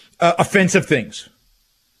offensive things.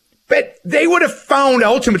 But they would have found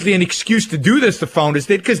ultimately an excuse to do this, the founders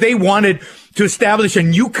did, because they wanted to establish a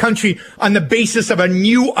new country on the basis of a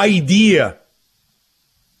new idea.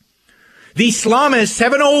 The Islamists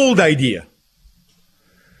have an old idea.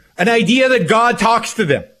 An idea that God talks to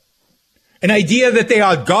them. An idea that they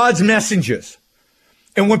are God's messengers.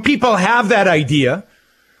 And when people have that idea,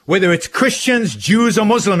 whether it's Christians, Jews, or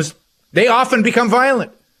Muslims, they often become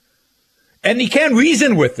violent. And you can't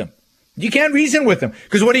reason with them. You can't reason with them.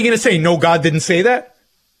 Because what are you going to say? No, God didn't say that?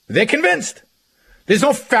 They're convinced. There's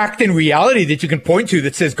no fact in reality that you can point to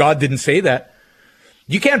that says God didn't say that.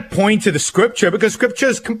 You can't point to the scripture because scripture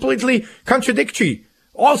is completely contradictory.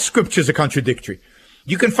 All scriptures are contradictory.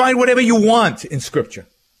 You can find whatever you want in scripture.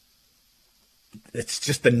 It's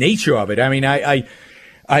just the nature of it. I mean, I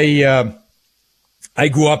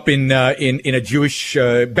grew up in a Jewish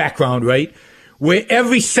background, right? Where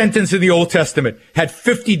every sentence in the Old Testament had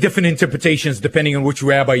 50 different interpretations depending on which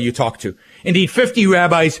rabbi you talk to. Indeed, 50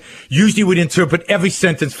 rabbis usually would interpret every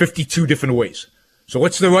sentence 52 different ways. So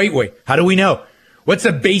what's the right way? How do we know? What's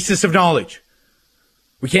the basis of knowledge?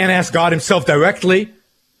 We can't ask God himself directly.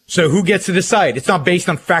 So who gets to decide? It's not based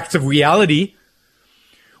on facts of reality.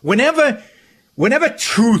 Whenever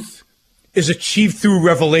truth is achieved through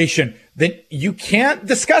revelation, then you can't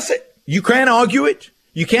discuss it. You can't argue it.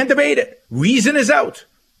 You can't debate it. Reason is out.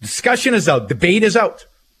 Discussion is out. Debate is out.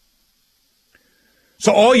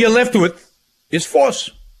 So all you're left with is force.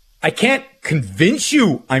 I can't convince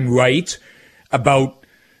you I'm right about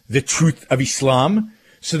the truth of Islam.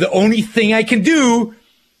 So the only thing I can do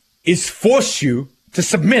is force you to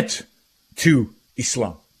submit to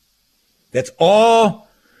Islam. That's all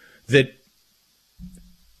that,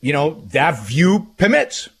 that view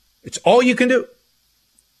permits. It's all you can do.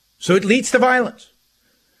 So it leads to violence.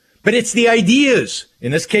 But it's the ideas,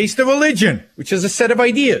 in this case, the religion, which is a set of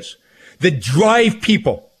ideas that drive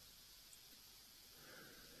people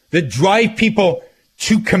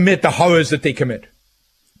to commit the horrors that they commit,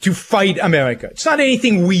 to fight America. It's not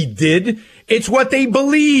anything we did. It's what they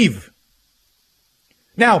believe.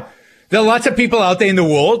 Now, there are lots of people out there in the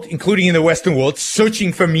world, including in the Western world,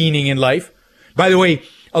 searching for meaning in life. By the way,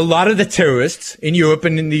 a lot of the terrorists in Europe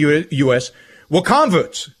and in the U.S. were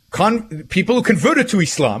converts, people who converted to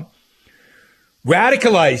Islam,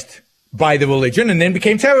 radicalized by the religion, and then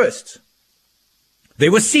became terrorists. They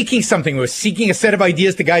were seeking something. They were seeking a set of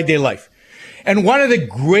ideas to guide their life. And one of the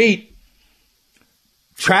great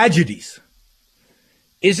tragedies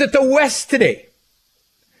is that the West today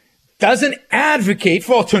doesn't advocate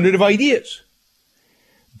for alternative ideas,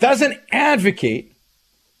 doesn't advocate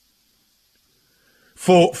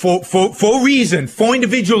for reason, for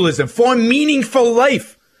individualism, for a meaningful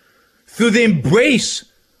life through the embrace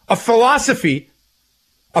of philosophy,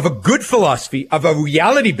 of a good philosophy, of a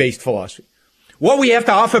reality-based philosophy. What we have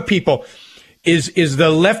to offer people is the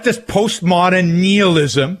leftist postmodern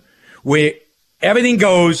nihilism where everything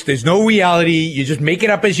goes, there's no reality, you just make it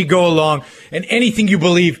up as you go along, and anything you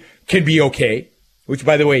believe can be okay, which,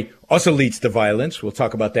 by the way, also leads to violence. We'll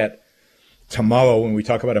talk about that tomorrow when we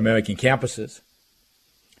talk about American campuses.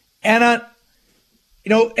 And,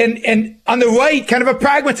 and on the right, kind of a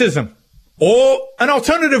pragmatism or an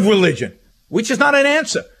alternative religion, which is not an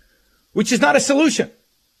answer, which is not a solution.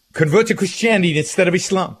 Convert to Christianity instead of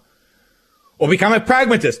Islam. Or become a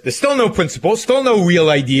pragmatist. There's still no principles, still no real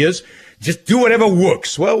ideas. Just do whatever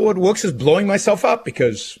works. Well, what works is blowing myself up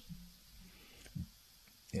because,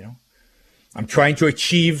 I'm trying to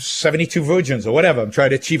achieve 72 virgins or whatever. I'm trying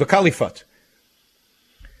to achieve a caliphate.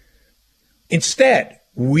 Instead,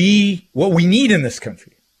 what we need in this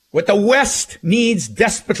country, what the West needs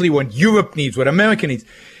desperately, what Europe needs, what America needs,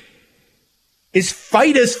 is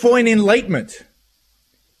fighters for an enlightenment,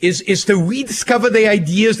 is to rediscover the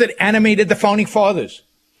ideas that animated the founding fathers,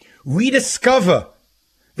 rediscover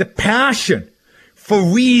the passion for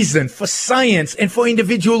reason, for science, and for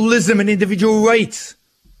individualism and individual rights.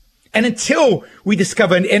 And until we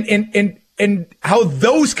discover and how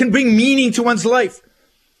those can bring meaning to one's life.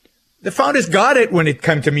 The founders got it when it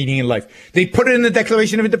came to meaning in life. They put it in the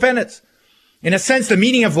Declaration of Independence. In a sense, the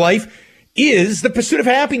meaning of life is the pursuit of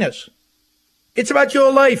happiness. It's about your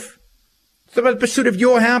life. It's about the pursuit of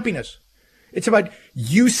your happiness. It's about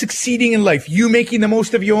you succeeding in life, you making the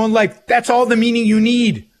most of your own life. That's all the meaning you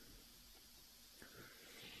need.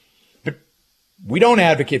 But we don't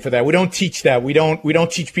advocate for that. We don't teach that. We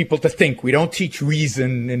don't teach people to think. We don't teach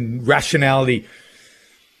reason and rationality.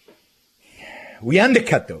 We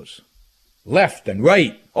undercut those, left and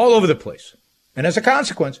right, all over the place. And as a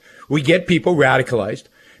consequence, we get people radicalized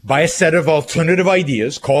by a set of alternative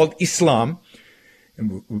ideas called Islam,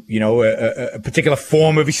 a particular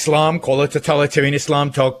form of Islam, call it totalitarian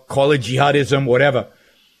Islam, call it jihadism, whatever.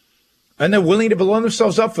 And they're willing to blow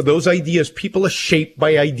themselves up for those ideas. People are shaped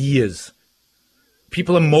by ideas.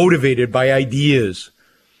 People are motivated by ideas.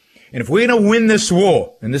 And if we're going to win this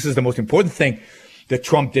war, and this is the most important thing that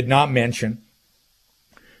Trump did not mention,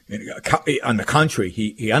 on the contrary,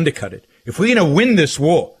 he undercut it. If we're going to win this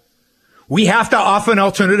war, we have to offer an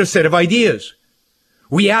alternative set of ideas.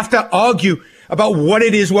 We have to argue about what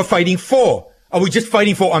it is we're fighting for. Are we just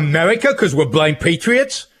fighting for America because we're blind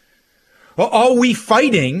patriots? Or are we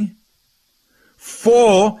fighting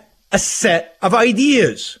for a set of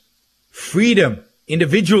ideas? Freedom,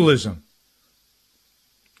 individualism,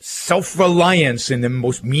 self-reliance in the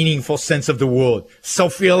most meaningful sense of the word,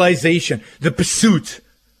 self-realization, the pursuit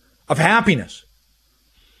of happiness.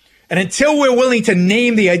 And until we're willing to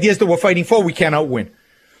name the ideas that we're fighting for, we cannot win.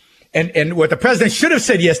 And what the president should have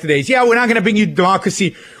said yesterday is, we're not going to bring you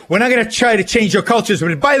democracy. We're not going to try to change your cultures.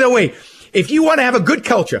 But by the way, if you want to have a good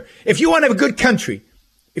culture, if you want to have a good country,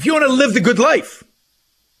 if you want to live the good life,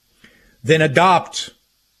 then adopt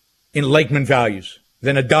Enlightenment values.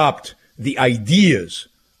 Then adopt the ideas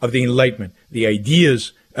of the Enlightenment, the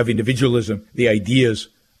ideas of individualism, the ideas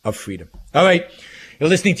of freedom. All right. You're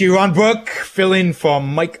listening to Yaron Brook, fill in for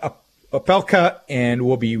Mike Opelka, and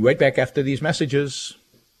we'll be right back after these messages.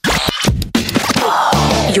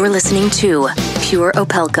 You're listening to Pure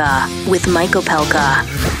Opelka with Mike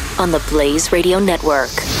Opelka on the Blaze Radio Network.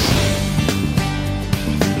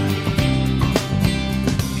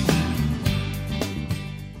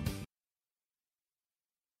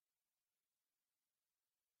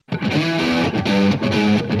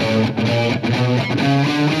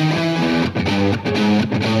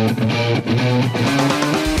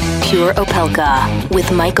 Pure Opelka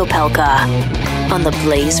with Mike Opelka on the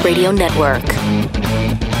Blaze Radio Network.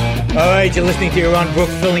 All right, you're listening to Yaron Brook,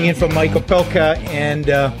 filling in for Mike Opelka, and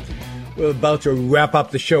we're about to wrap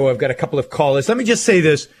up the show. I've got a couple of callers. Let me just say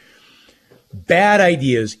this. Bad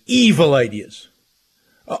ideas, evil ideas,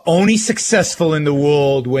 are only successful in the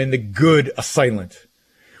world when the good are silent.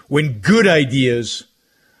 When good ideas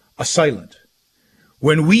are silent.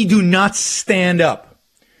 When we do not stand up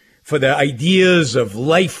for the ideas of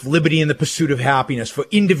life, liberty, and the pursuit of happiness, for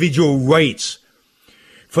individual rights,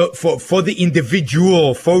 for the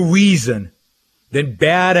individual, for reason, then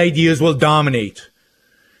bad ideas will dominate.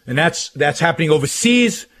 And that's happening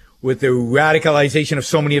overseas with the radicalization of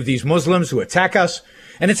so many of these Muslims who attack us.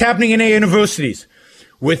 And it's happening in our universities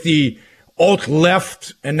with the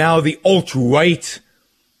alt-left and now the alt-right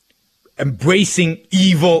embracing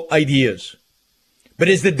evil ideas. But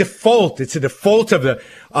it's the default. It's the default of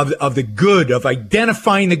the good, of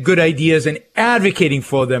identifying the good ideas and advocating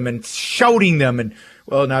for them and shouting them and,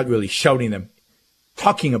 well, not really shouting them,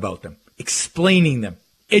 talking about them, explaining them,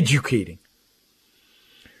 educating.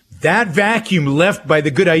 That vacuum left by the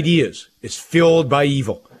good ideas is filled by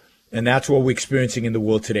evil. And that's what we're experiencing in the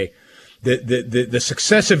world today. The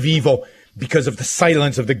success of evil because of the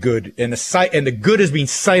silence of the good. And the good has been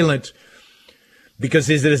silent because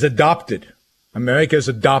it is adopted. America has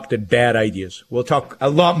adopted bad ideas. We'll talk a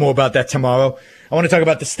lot more about that tomorrow. I want to talk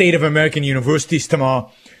about the state of American universities tomorrow,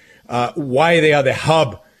 why they are the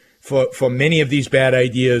hub for many of these bad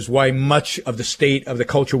ideas, why much of the state of the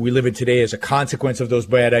culture we live in today is a consequence of those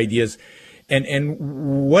bad ideas, and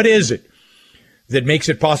what is it that makes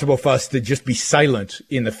it possible for us to just be silent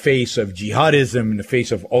in the face of jihadism, in the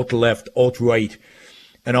face of alt-left, alt-right,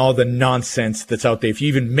 and all the nonsense that's out there. If you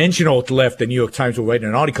even mention alt-left, the New York Times will write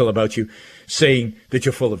an article about you saying that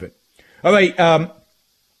you're full of it. All right,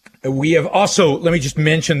 we have also, let me just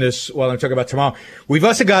mention this while I'm talking about tomorrow. We've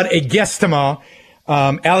also got a guest tomorrow,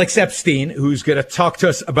 Alex Epstein, who's going to talk to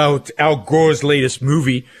us about Al Gore's latest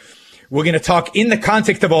movie. We're going to talk in the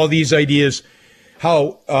context of all these ideas,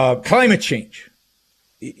 how climate change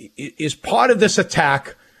is part of this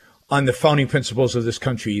attack on the founding principles of this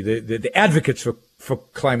country, the advocates for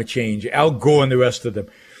climate change, Al Gore and the rest of them,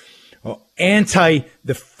 anti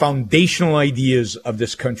the foundational ideas of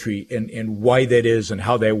this country and why that is and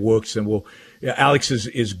how that works. And Alex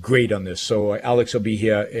is great on this. So Alex will be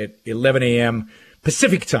here at 11 a.m.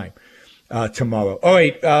 Pacific time tomorrow. All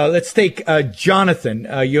right, let's take Jonathan.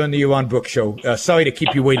 You're on the Yaron Brook Show. Sorry to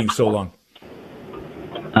keep you waiting so long.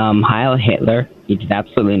 Heil Hitler. He did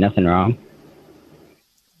absolutely nothing wrong.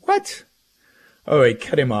 What? All right,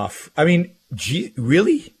 cut him off. I mean, gee,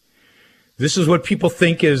 really? This is what people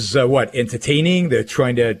think is, entertaining? They're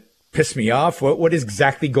trying to piss me off? What is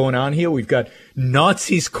exactly going on here? We've got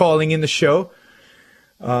Nazis calling in the show.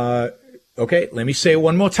 Okay, let me say it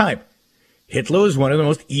one more time. Hitler is one of the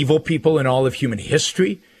most evil people in all of human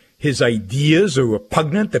history. His ideas are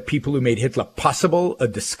repugnant. The people who made Hitler possible are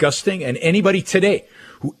disgusting. And anybody today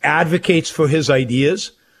who advocates for his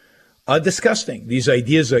ideas are disgusting. These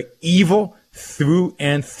ideas are evil through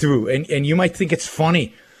and through. And you might think it's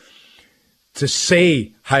funny to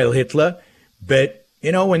say Heil Hitler, but,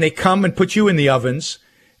 when they come and put you in the ovens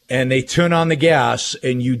and they turn on the gas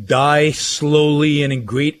and you die slowly and in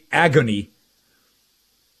great agony,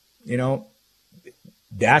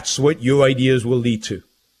 that's what your ideas will lead to.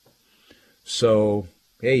 So,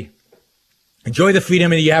 hey, enjoy the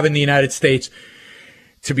freedom that you have in the United States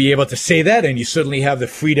to be able to say that, and you certainly have the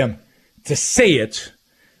freedom to say it,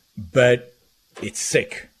 but it's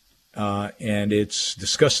sick, and it's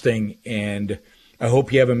disgusting, and I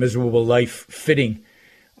hope you have a miserable life fitting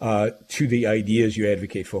to the ideas you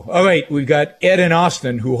advocate for. All right, we've got Ed in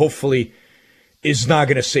Austin, who hopefully is not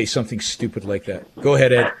going to say something stupid like that. Go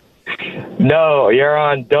ahead, Ed. No,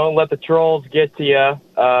 Yaron, don't let the trolls get to you.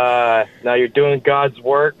 Now you're doing God's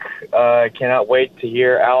work. I cannot wait to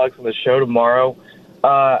hear Alex on the show tomorrow.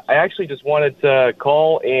 I actually just wanted to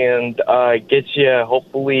call and get you,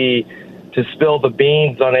 hopefully, to spill the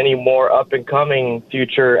beans on any more up-and-coming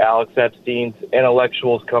future Alex Epstein's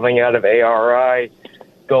intellectuals coming out of ARI,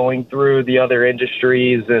 going through the other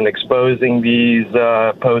industries and exposing these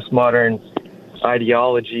postmodern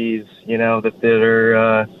ideologies, that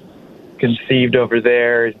are conceived over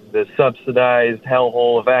there, the subsidized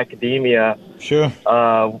hellhole of academia. Sure.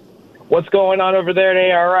 What's going on over there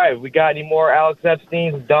at ARI? We got any more Alex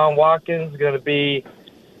Epsteins? Don Watkins going to be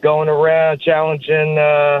going around challenging...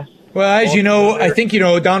 well, as you know, I think,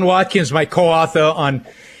 Don Watkins, my co-author on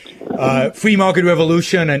Free Market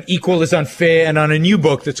Revolution and Equal is Unfair, and on a new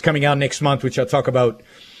book that's coming out next month, which I'll talk about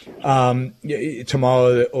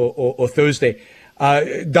tomorrow or Thursday.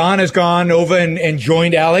 Don has gone over and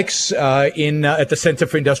joined Alex at the Center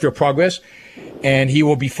for Industrial Progress, and he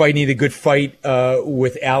will be fighting the good fight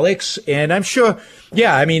with Alex. And I'm sure,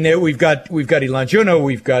 we've got Ilan Juno,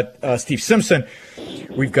 we've got Steve Simpson,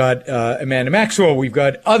 we've got Amanda Maxwell, we've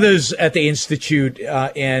got others at the Institute,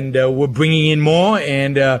 and we're bringing in more,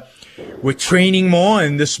 and we're training more,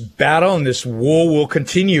 and this battle and this war will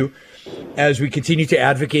continue as we continue to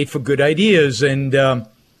advocate for good ideas. And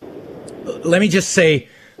let me just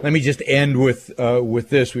end with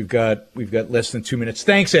this. We've got less than 2 minutes.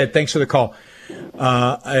 Thanks, Ed. Thanks for the call.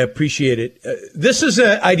 I appreciate it. This is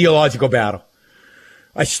an ideological battle.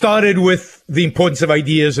 I started with the importance of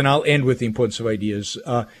ideas, and I'll end with the importance of ideas.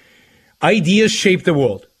 Ideas shape the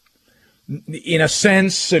world. In a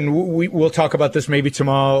sense, and we'll talk about this maybe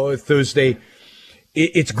tomorrow, Thursday,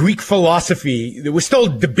 it's Greek philosophy. We're still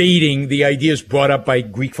debating the ideas brought up by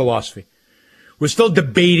Greek philosophy. We're still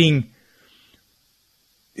debating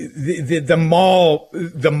the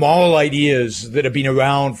moral ideas that have been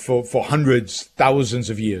around for hundreds, thousands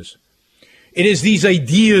of years. It is these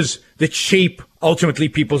ideas that shape ultimately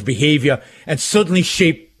people's behavior and certainly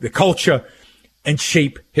shape the culture and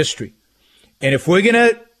shape history. And if we're going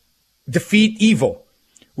to defeat evil,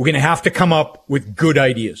 we're going to have to come up with good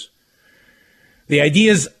ideas. The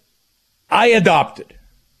ideas I adopted,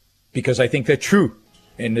 because I think they're true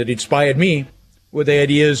and that inspired me, were the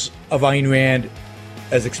ideas of Ayn Rand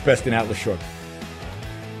as expressed in Atlas Shrugged.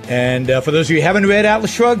 And for those of you who haven't read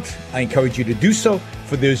Atlas Shrugged, I encourage you to do so.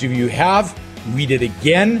 For those of you who have, read it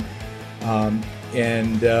again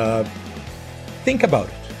and think about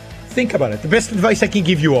it. Think about it. The best advice I can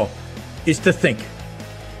give you all is to think.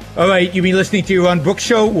 All right, you've been listening to Yaron Brook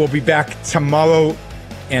Show. We'll be back tomorrow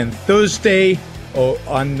and Thursday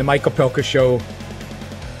on the Mike Opelka Show.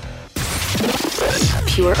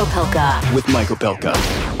 Pure Opelka. With Mike Opelka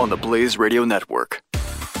on the Blaze Radio Network.